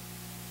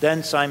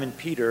 Then Simon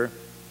Peter,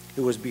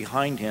 who was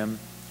behind him,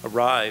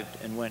 arrived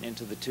and went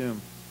into the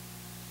tomb.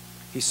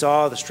 He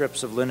saw the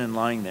strips of linen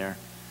lying there,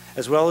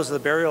 as well as the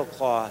burial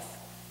cloth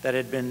that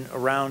had been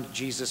around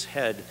Jesus'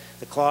 head.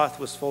 The cloth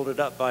was folded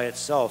up by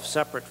itself,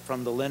 separate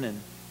from the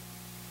linen.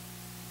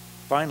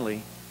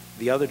 Finally,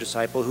 the other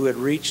disciple, who had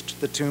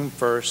reached the tomb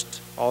first,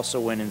 also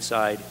went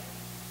inside.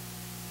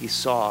 He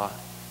saw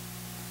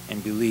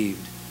and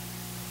believed.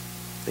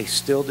 They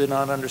still did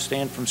not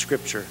understand from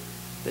Scripture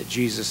that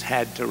Jesus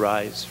had to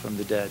rise from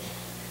the dead.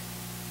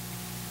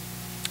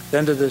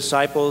 Then the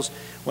disciples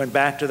went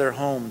back to their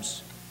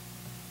homes,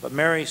 but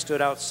Mary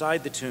stood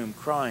outside the tomb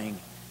crying.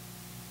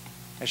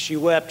 As she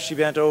wept, she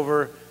bent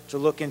over to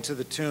look into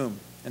the tomb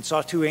and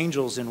saw two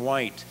angels in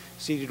white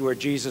seated where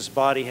Jesus'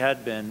 body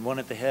had been, one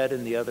at the head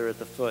and the other at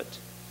the foot.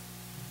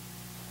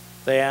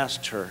 They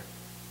asked her,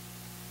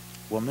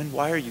 "Woman,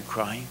 why are you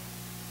crying?"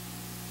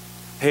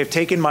 "They have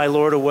taken my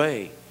Lord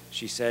away,"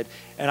 she said,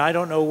 "and I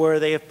don't know where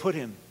they have put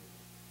him."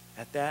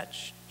 At that,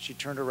 she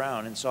turned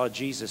around and saw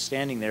Jesus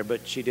standing there,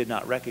 but she did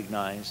not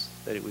recognize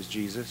that it was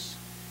Jesus.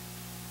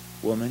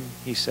 "Woman,"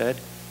 he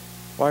said,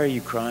 "why are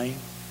you crying?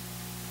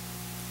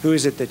 Who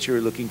is it that you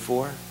are looking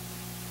for?"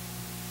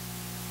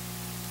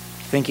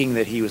 Thinking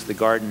that he was the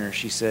gardener,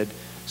 she said,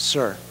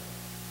 "Sir,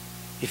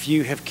 if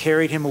you have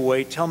carried him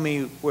away, tell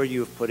me where you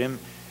have put him,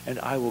 and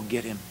I will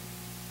get him."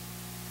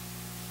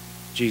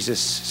 Jesus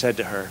said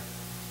to her,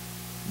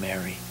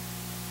 "Mary."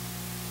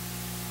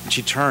 And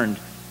she turned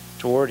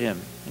toward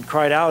him and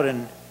cried out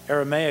in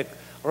Aramaic,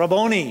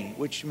 "Rabboni,"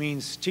 which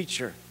means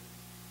teacher.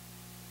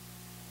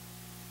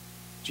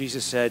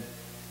 Jesus said,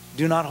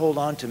 "Do not hold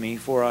on to me,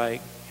 for I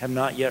have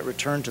not yet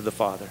returned to the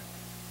Father.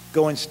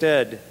 Go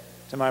instead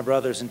to my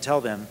brothers and tell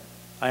them,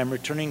 I am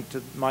returning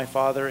to my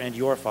Father and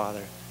your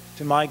Father,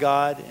 to my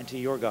God and to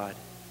your God."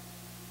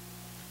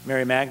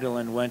 Mary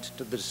Magdalene went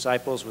to the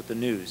disciples with the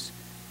news,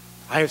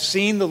 "I have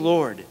seen the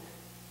Lord."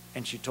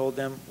 And she told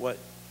them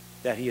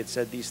that he had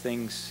said these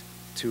things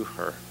to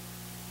her.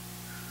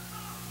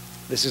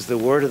 This is the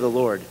word of the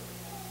Lord.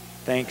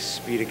 Thanks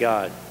be to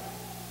God.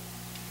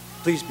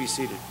 Please be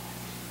seated.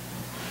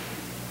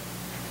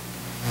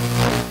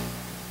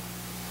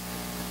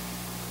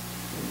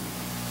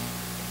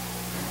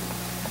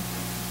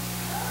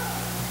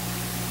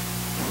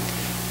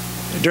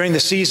 During the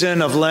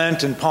season of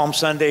Lent and Palm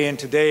Sunday and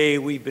today,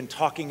 we've been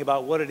talking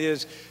about what it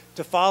is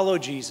to follow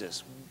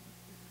Jesus.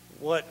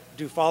 What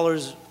do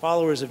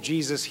followers of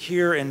Jesus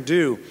hear and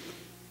do?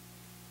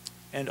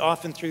 And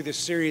often through this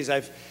series,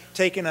 I've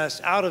taken us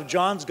out of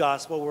John's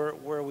Gospel,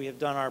 where we have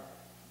done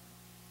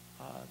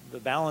the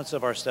balance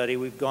of our study.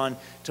 We've gone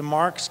to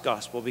Mark's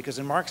Gospel, because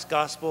in Mark's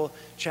Gospel,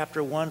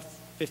 chapter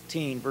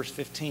 1:15, verse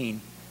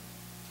 15,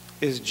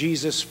 is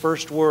Jesus'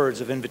 first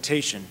words of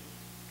invitation,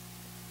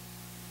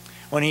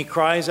 when he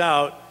cries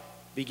out,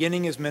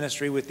 beginning his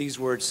ministry with these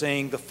words,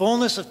 saying, "The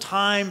fullness of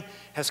time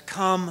has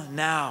come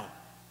now.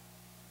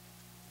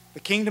 The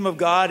kingdom of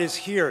God is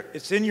here.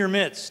 It's in your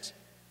midst.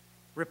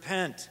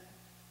 Repent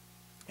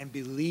and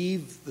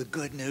believe the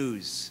good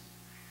news."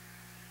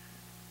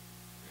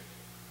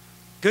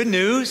 Good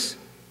news?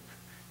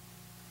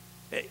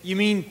 You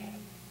mean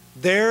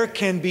there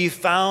can be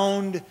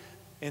found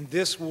in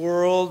this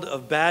world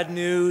of bad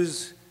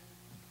news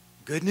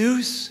good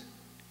news?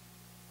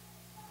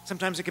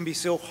 Sometimes it can be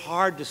so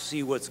hard to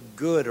see what's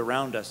good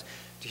around us,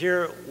 to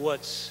hear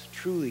what's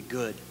truly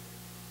good.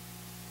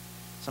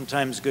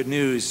 Sometimes good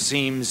news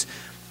seems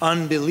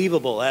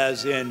unbelievable,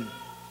 as in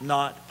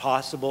not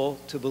possible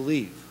to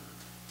believe.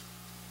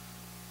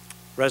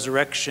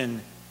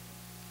 Resurrection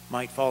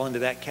might fall into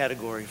that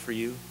category for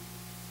you.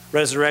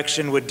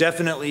 Resurrection would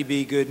definitely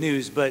be good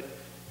news, but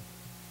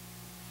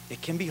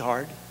it can be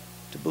hard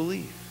to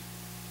believe.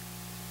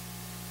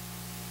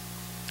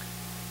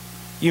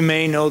 You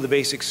may know the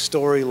basic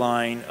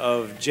storyline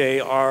of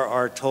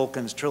J.R.R.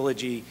 Tolkien's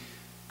trilogy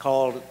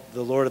called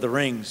The Lord of the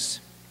Rings.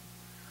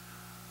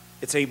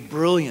 It's a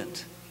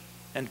brilliant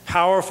and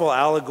powerful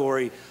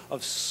allegory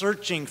of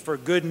searching for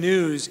good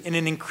news in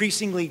an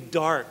increasingly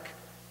dark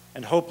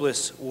and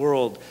hopeless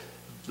world,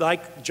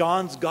 like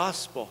John's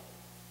gospel.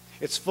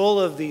 It's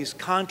full of these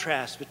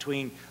contrasts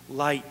between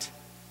light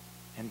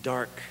and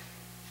dark.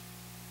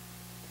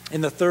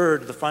 In the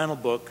third, the final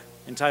book,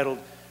 entitled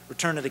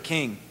Return of the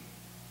King,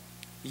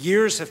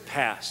 years have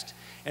passed,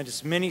 and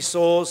as many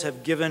souls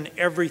have given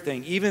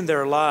everything, even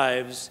their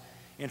lives,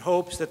 in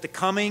hopes that the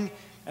coming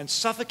and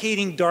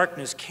suffocating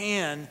darkness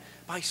can,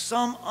 by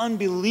some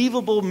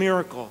unbelievable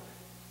miracle,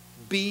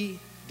 be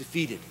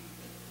defeated.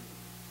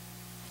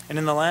 And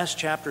in the last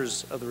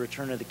chapters of The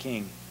Return of the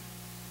King,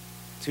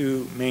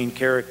 two main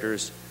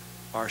characters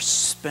are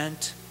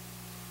spent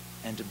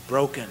and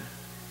broken,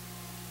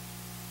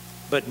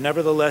 but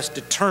nevertheless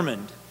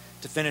determined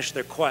to finish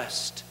their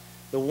quest.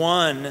 The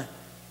one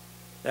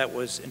that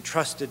was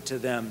entrusted to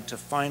them to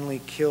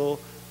finally kill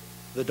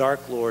the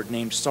Dark Lord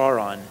named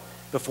Sauron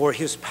before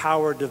his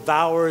power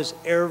devours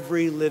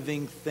every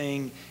living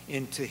thing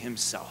into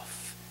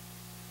himself.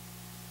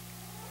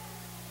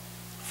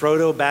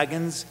 Frodo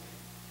Baggins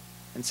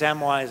and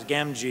Samwise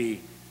Gamgee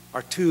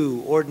are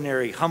two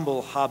ordinary,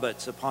 humble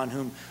hobbits upon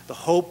whom the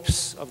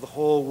hopes of the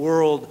whole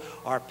world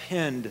are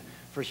pinned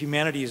for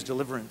humanity's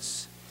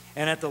deliverance.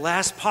 And at the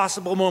last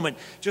possible moment,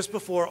 just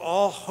before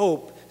all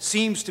hope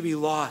seems to be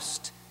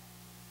lost,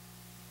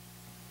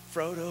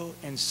 Frodo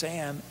and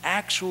Sam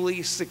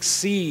actually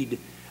succeed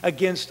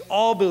against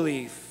all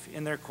belief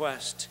in their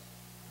quest.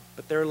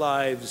 But their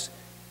lives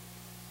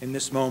in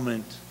this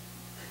moment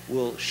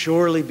will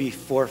surely be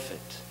forfeit,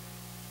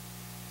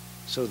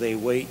 so they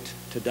wait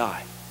to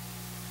die.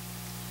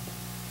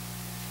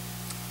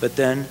 But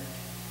then,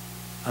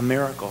 a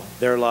miracle.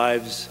 Their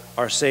lives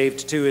are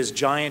saved too, as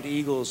giant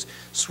eagles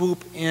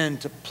swoop in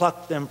to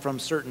pluck them from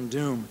certain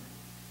doom.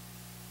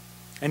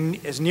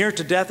 And as near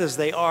to death as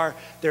they are,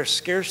 they're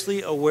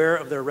scarcely aware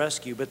of their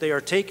rescue, but they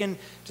are taken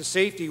to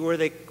safety where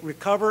they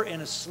recover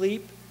in a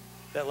sleep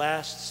that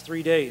lasts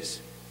 3 days.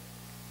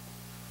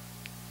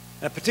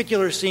 A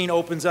particular scene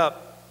opens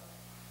up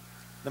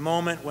the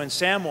moment when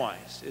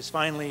Samwise is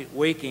finally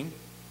waking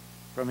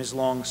from his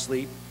long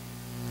sleep.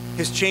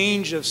 His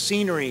change of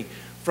scenery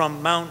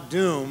from Mount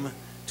Doom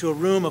to a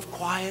room of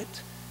quiet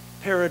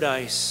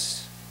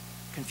paradise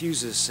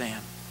confuses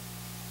Sam.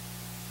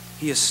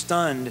 He is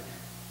stunned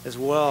as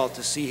well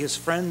to see his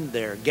friend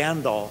there,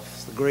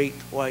 Gandalf, the great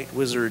white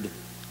wizard.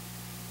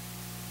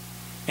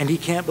 And he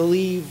can't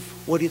believe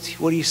what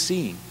he's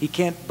seeing. He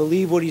can't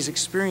believe what he's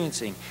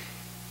experiencing.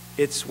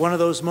 It's one of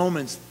those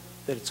moments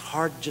that it's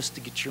hard just to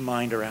get your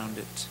mind around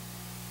it.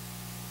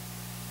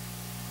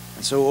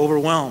 And so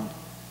overwhelmed,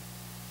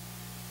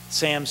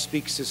 Sam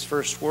speaks his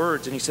first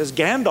words and he says,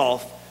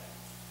 "Gandalf,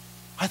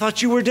 I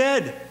thought you were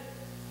dead.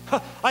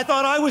 I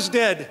thought I was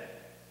dead.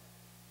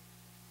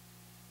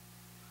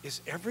 Is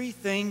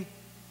everything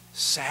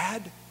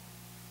sad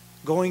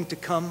going to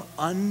come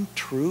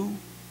untrue?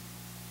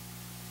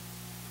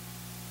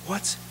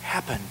 What's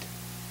happened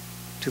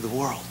to the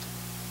world?"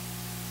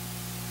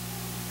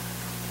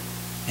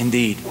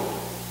 Indeed,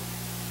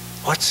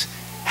 what's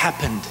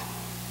happened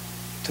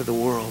to the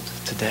world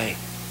today?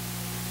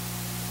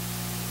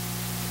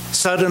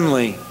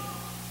 Suddenly,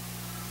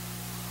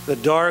 the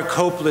dark,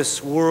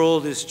 hopeless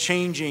world is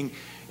changing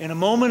in a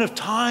moment of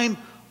time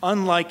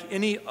unlike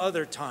any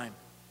other time.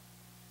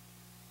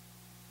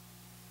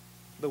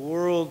 The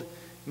world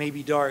may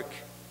be dark,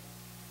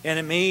 and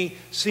it may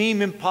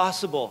seem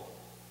impossible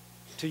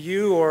to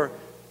you or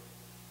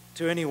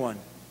to anyone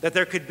that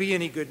there could be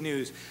any good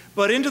news.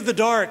 But into the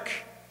dark,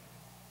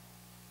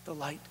 the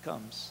light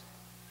comes.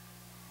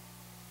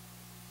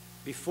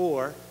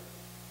 Before,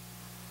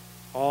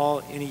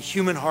 all any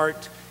human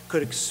heart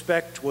could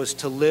expect was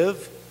to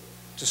live,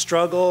 to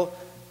struggle,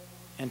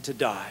 and to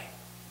die.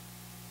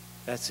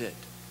 That's it,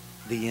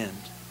 the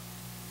end.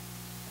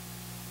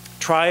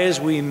 Try as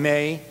we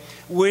may,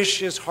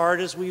 wish as hard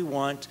as we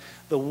want,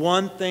 the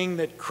one thing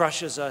that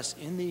crushes us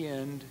in the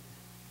end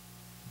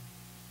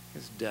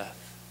is death.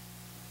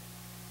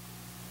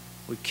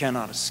 We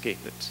cannot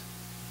escape it.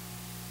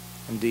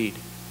 Indeed,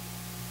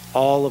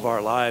 all of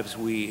our lives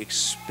we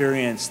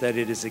experience that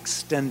it is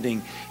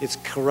extending its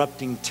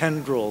corrupting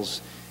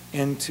tendrils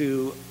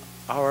into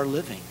our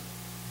living.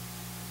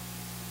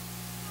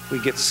 We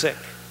get sick.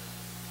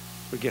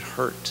 We get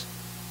hurt.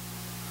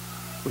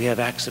 We have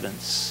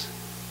accidents.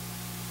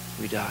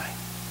 We die.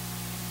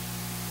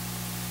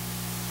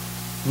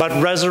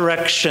 But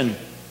resurrection,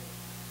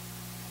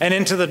 and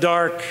into the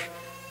dark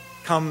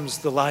comes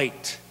the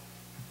light.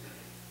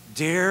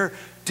 Dare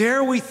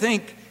we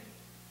think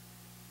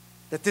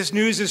that this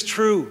news is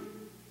true?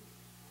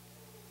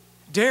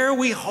 Dare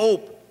we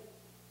hope?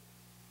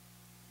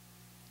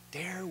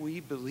 Dare we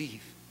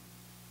believe?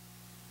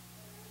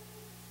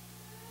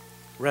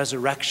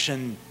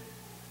 Resurrection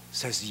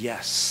says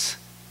yes.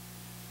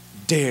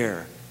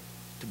 Dare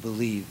to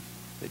believe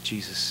that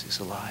Jesus is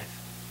alive.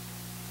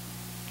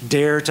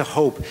 Dare to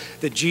hope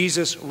that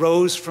Jesus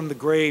rose from the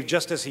grave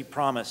just as he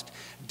promised.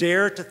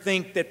 Dare to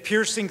think that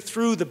piercing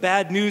through the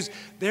bad news,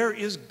 there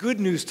is good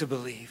news to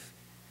believe.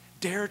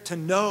 Dare to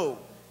know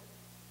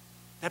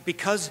that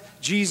because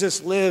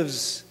Jesus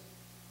lives,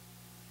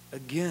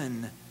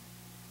 again,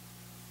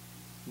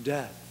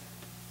 death,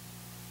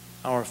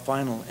 our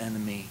final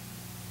enemy,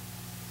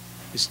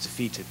 is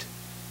defeated.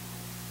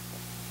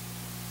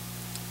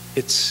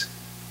 It's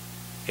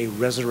a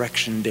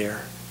resurrection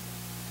dare.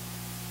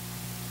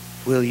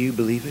 Will you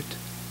believe it?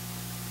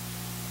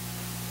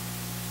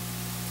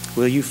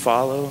 Will you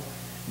follow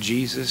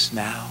Jesus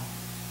now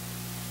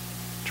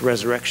to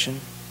resurrection?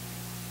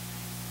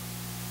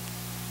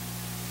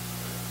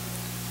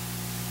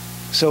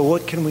 So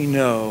what can we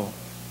know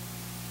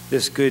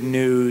this good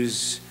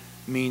news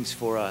means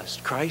for us?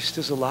 Christ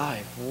is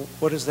alive.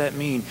 What does that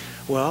mean?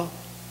 Well,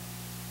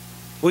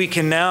 we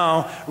can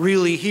now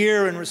really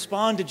hear and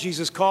respond to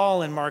Jesus'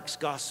 call in Mark's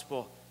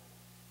gospel.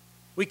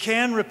 We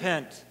can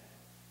repent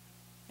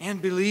and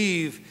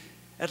believe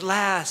at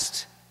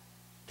last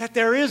that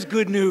there is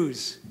good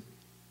news.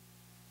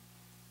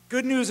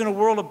 Good news in a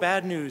world of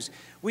bad news.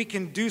 We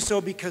can do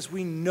so because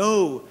we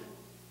know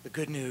the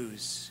good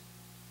news.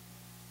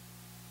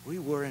 We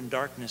were in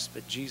darkness,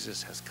 but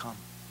Jesus has come.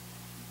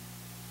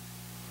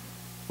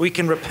 We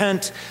can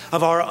repent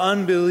of our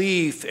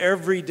unbelief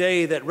every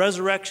day that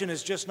resurrection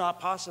is just not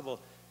possible.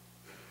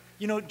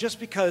 You know, just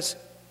because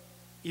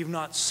you've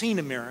not seen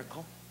a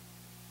miracle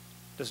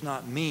does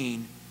not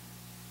mean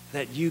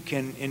that you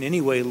can in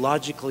any way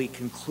logically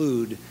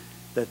conclude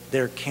that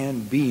there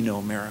can be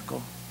no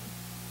miracle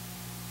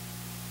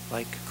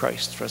like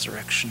Christ's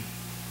resurrection.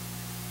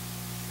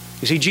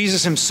 You see,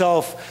 Jesus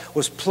himself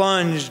was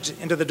plunged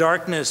into the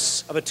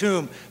darkness of a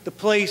tomb, the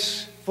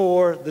place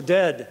for the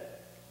dead.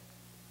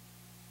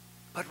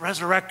 But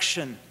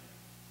resurrection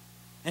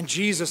and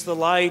Jesus, the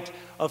light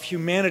of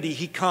humanity,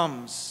 he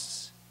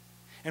comes.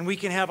 And we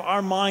can have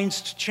our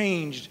minds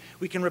changed.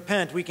 We can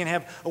repent. We can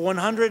have a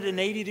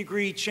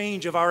 180-degree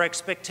change of our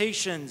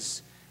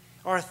expectations,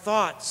 our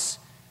thoughts,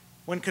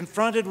 when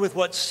confronted with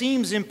what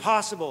seems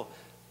impossible.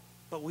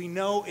 But we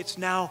know it's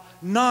now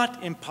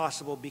not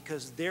impossible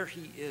because there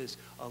he is,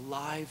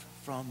 alive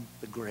from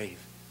the grave.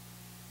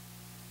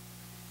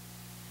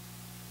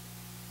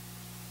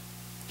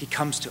 He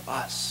comes to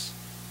us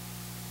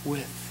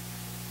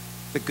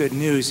with the good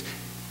news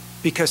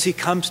because he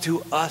comes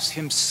to us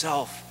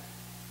himself,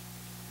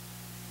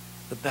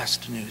 the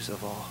best news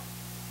of all.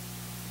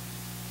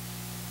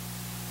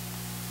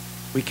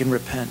 We can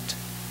repent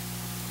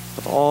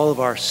of all of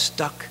our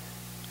stuck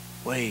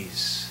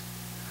ways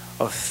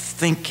of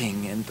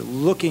thinking and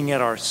looking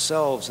at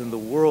ourselves and the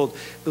world,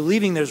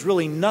 believing there's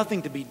really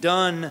nothing to be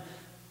done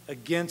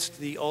against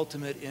the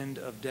ultimate end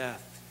of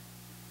death.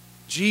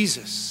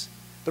 Jesus,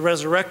 the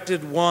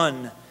resurrected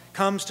one,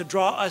 comes to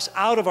draw us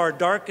out of our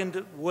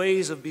darkened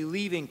ways of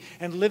believing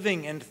and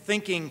living and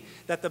thinking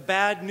that the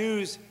bad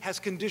news has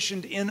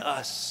conditioned in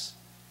us.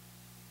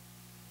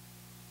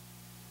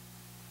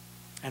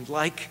 And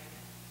like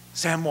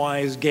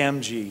Samwise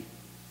Gamgee,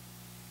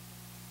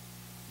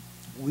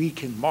 we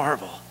can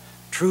marvel.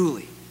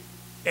 Truly,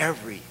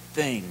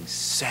 everything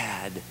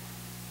sad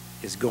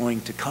is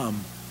going to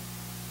come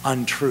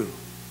untrue.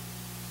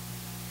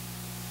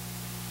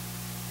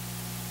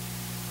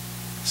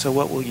 So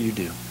what will you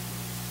do?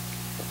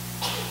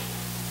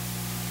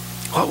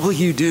 What will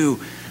you do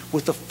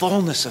with the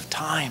fullness of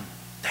time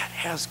that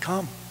has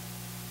come?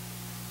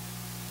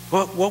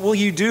 What will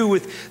you do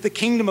with the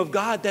kingdom of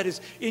God that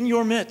is in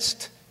your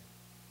midst?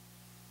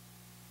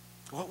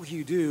 What will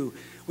you do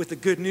with the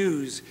good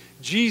news?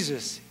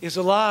 Jesus is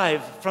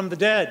alive from the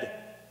dead.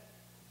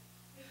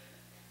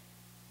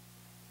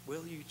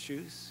 Will you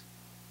choose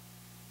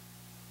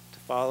to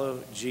follow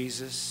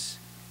Jesus,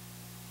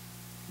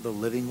 the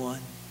living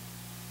one,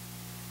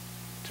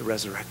 to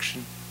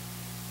resurrection?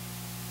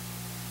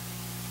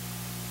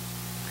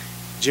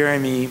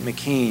 Jeremy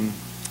McKean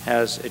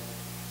has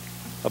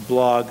a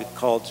blog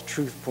called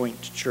Truth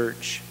Point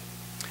Church.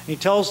 And he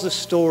tells the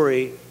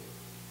story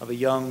of a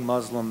young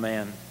Muslim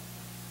man.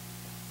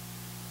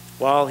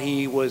 While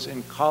he was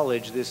in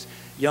college, this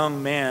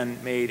young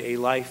man made a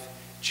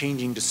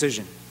life-changing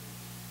decision.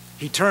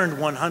 He turned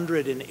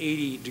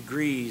 180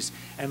 degrees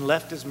and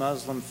left his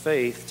Muslim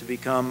faith to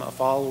become a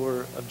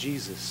follower of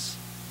Jesus.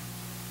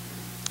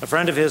 A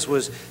friend of his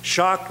was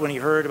shocked when he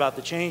heard about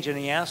the change, and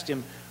he asked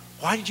him,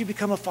 "Why did you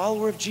become a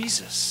follower of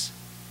Jesus?"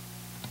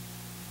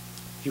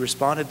 He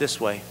responded this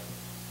way.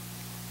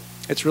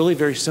 It's really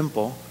very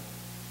simple.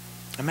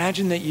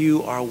 Imagine that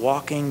you are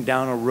walking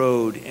down a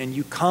road and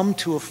you come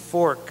to a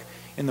fork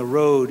in the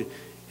road,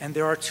 and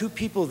there are two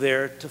people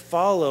there to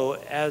follow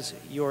as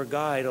your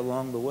guide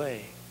along the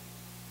way.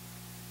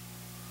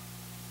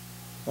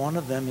 One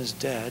of them is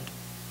dead,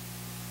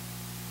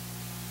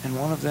 and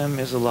one of them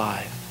is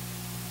alive.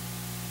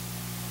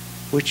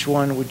 Which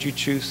one would you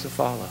choose to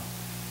follow?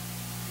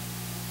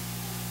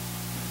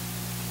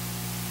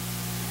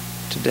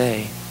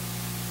 Today,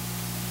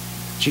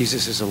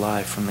 Jesus is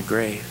alive from the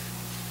grave.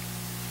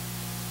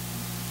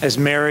 As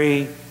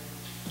Mary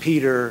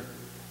Peter,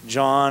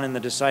 John, and the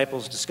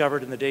disciples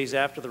discovered in the days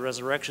after the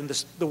resurrection.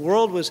 The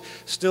world was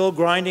still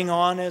grinding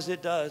on as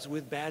it does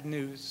with bad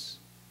news.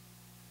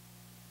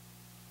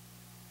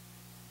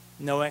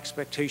 No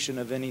expectation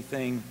of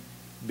anything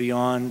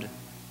beyond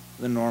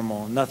the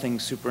normal, nothing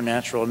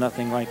supernatural,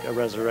 nothing like a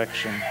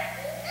resurrection.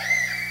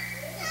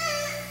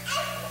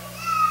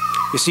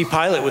 You see,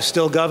 Pilate was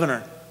still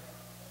governor.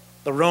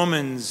 The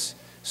Romans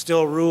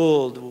still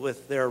ruled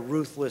with their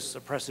ruthless,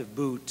 oppressive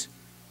boot.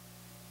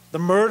 The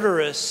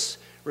murderous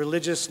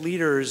religious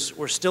leaders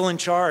were still in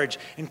charge,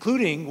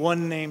 including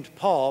one named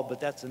Paul, but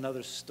that's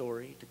another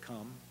story to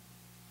come.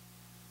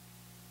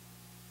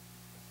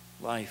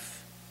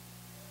 Life,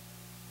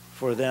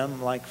 for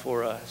them like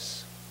for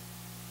us,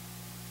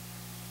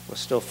 was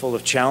still full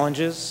of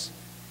challenges,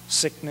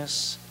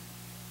 sickness,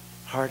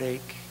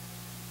 heartache,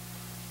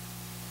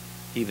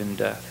 even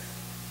death.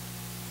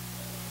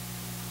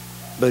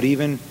 But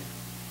even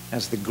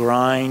as the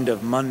grind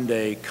of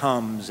Monday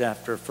comes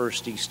after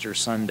first Easter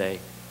Sunday,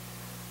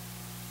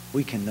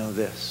 we can know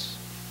this: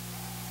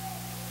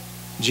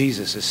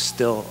 Jesus is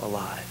still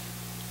alive.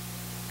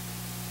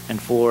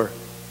 And for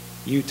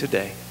you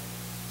today,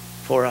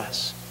 for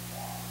us,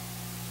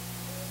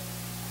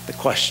 the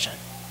question: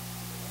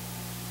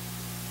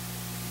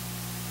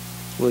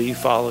 will you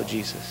follow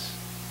Jesus?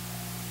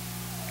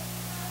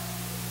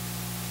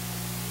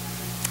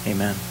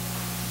 Amen.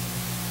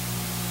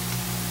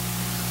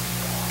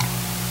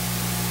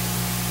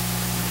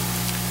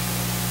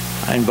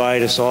 I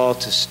invite us all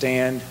to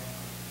stand,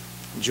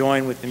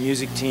 join with the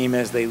music team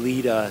as they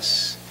lead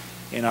us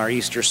in our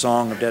Easter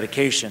song of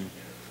dedication.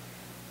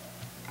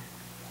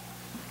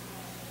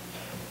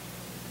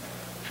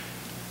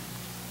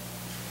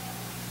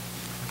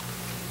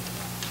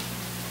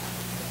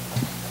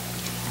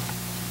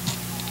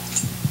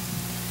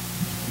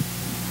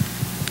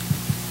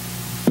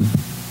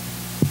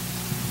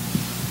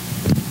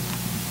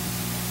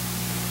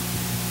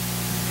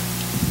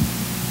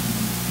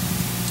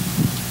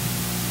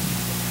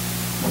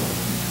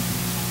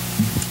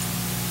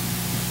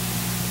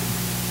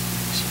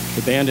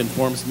 The band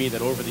informs me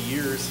that over the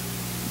years,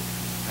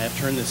 I have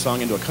turned this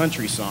song into a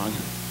country song.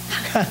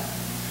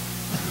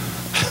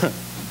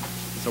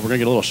 So we're going to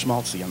get a little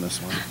schmaltzy on this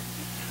one.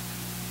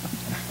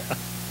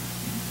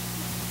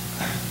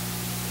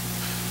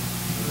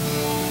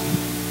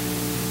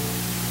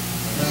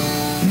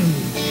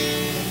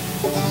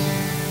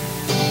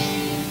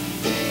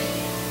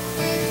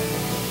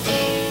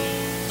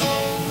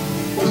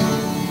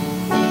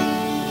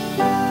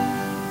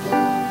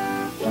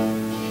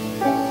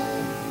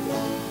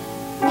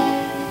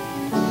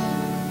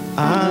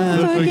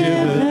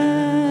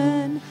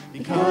 Forgiven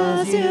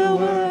because you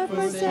were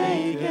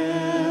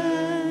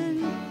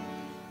forsaken.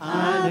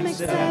 I'm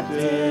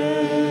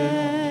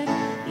accepted,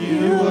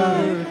 you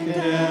were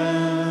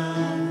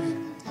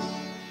condemned.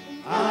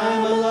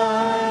 I'm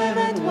alive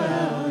and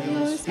well,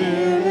 your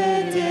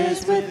spirit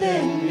is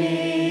within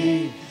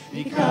me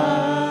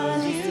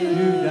because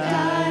you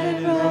died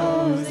and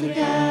rose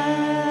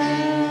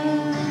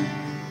again.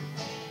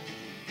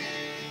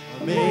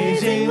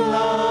 Amazing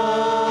love.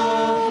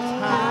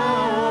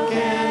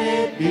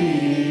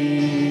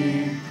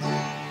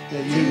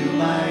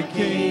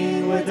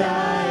 King would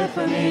die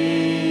for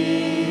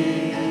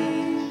me.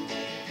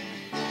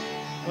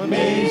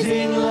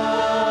 Amazing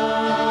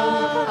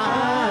love,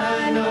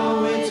 I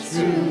know it's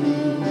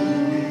true,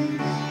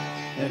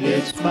 and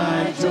it's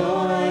my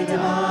joy to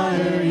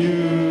honor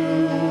you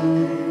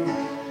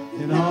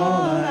in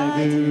all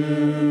I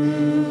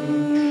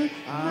do.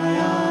 I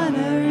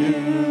honor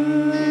you.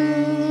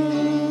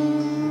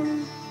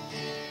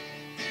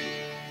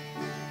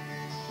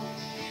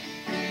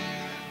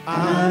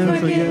 I'm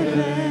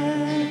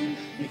forgiven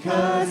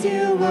because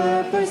you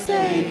were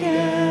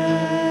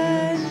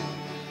forsaken.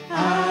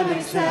 I'm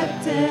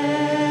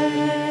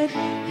accepted,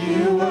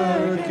 you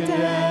were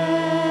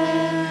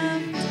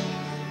condemned.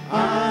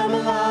 I'm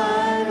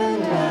alive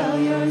and well,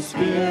 your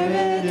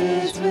spirit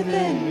is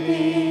within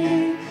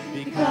me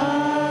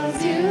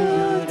because you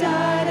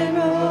died and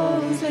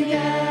rose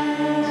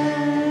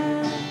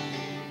again.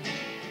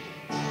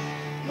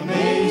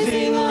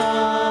 Amazing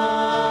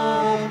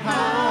love,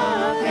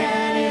 how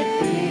can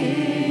it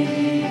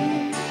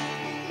be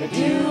that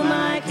you,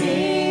 my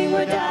King,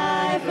 would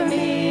die for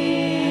me?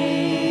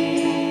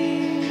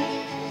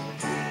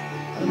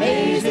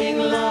 Amazing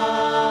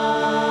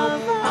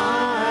love,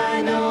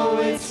 I know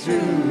it's true,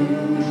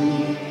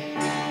 and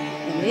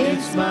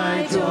it's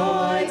my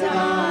joy to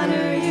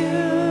honor you.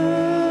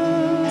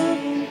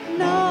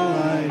 No,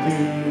 I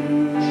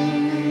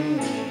do.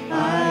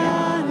 I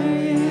honor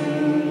you.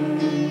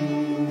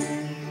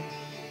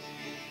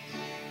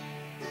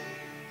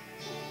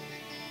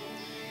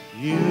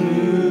 You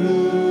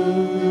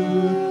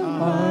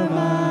are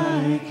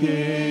my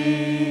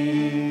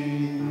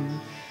King.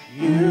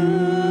 You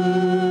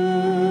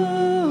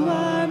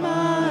are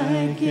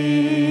my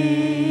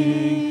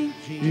King.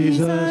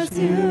 Jesus,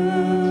 you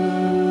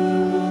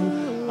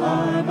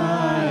are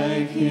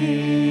my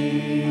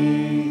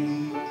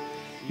King.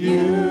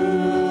 You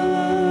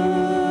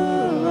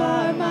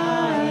are my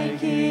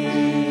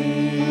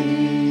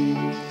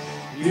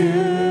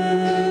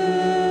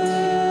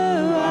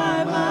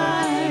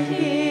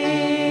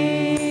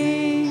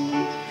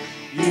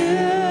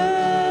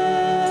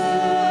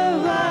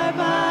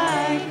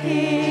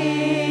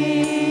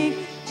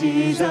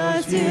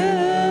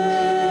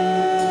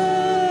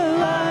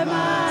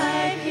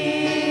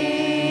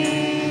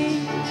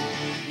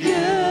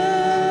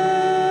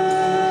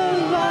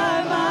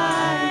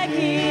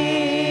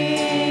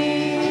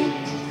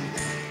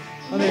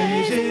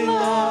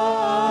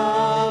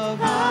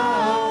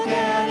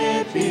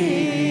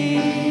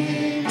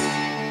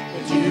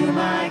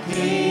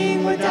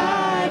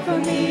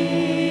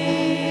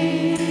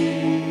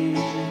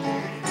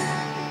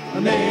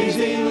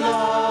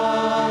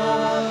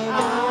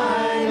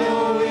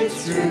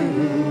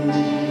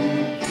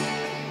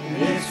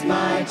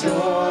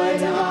joy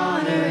to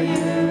honor you.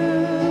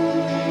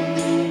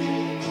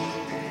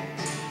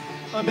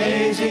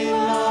 Amazing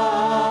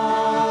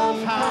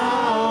love,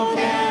 how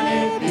can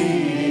it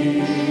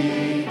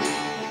be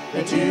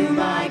that you,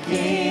 my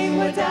King,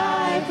 would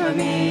die for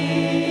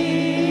me?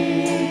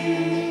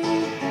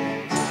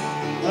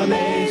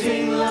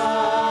 Amazing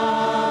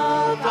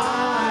love,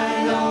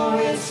 I know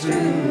it's true,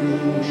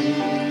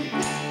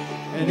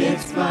 and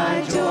it's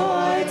my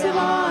joy to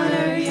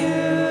honor you.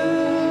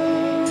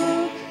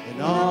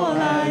 In all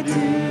I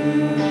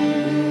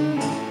do,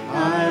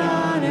 I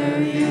honor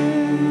you.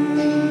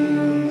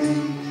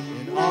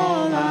 In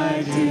all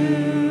I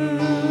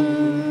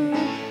do,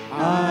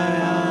 I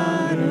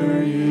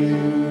honor you.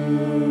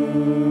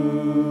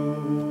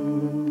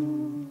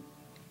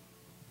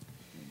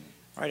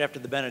 All right, after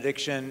the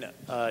benediction,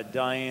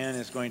 Diane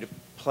is going to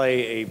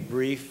play a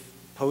brief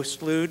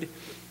postlude,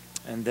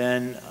 and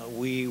then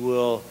we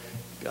will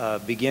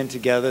begin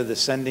together the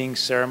sending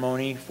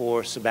ceremony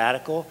for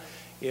sabbatical.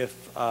 If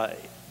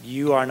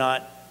you are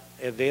not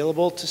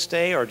available to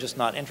stay or just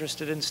not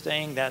interested in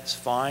staying, that's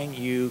fine.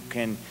 You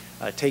can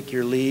take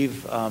your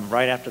leave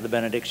right after the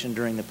benediction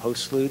during the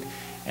postlude,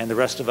 and the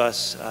rest of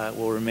us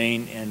will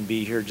remain and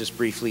be here just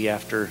briefly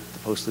after the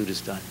postlude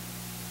is done.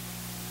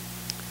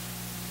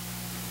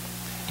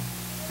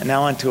 And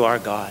now unto our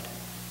God,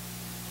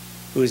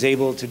 who is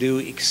able to do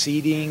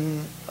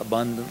exceeding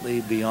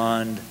abundantly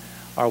beyond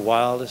our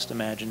wildest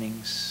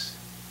imaginings.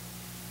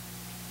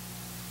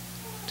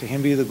 To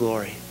him be the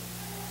glory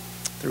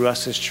through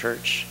us as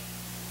church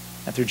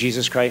and through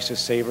Jesus Christ as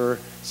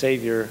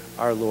Savior,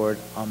 our Lord.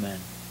 Amen.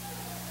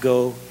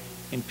 Go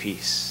in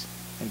peace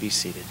and be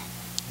seated.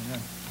 Amen.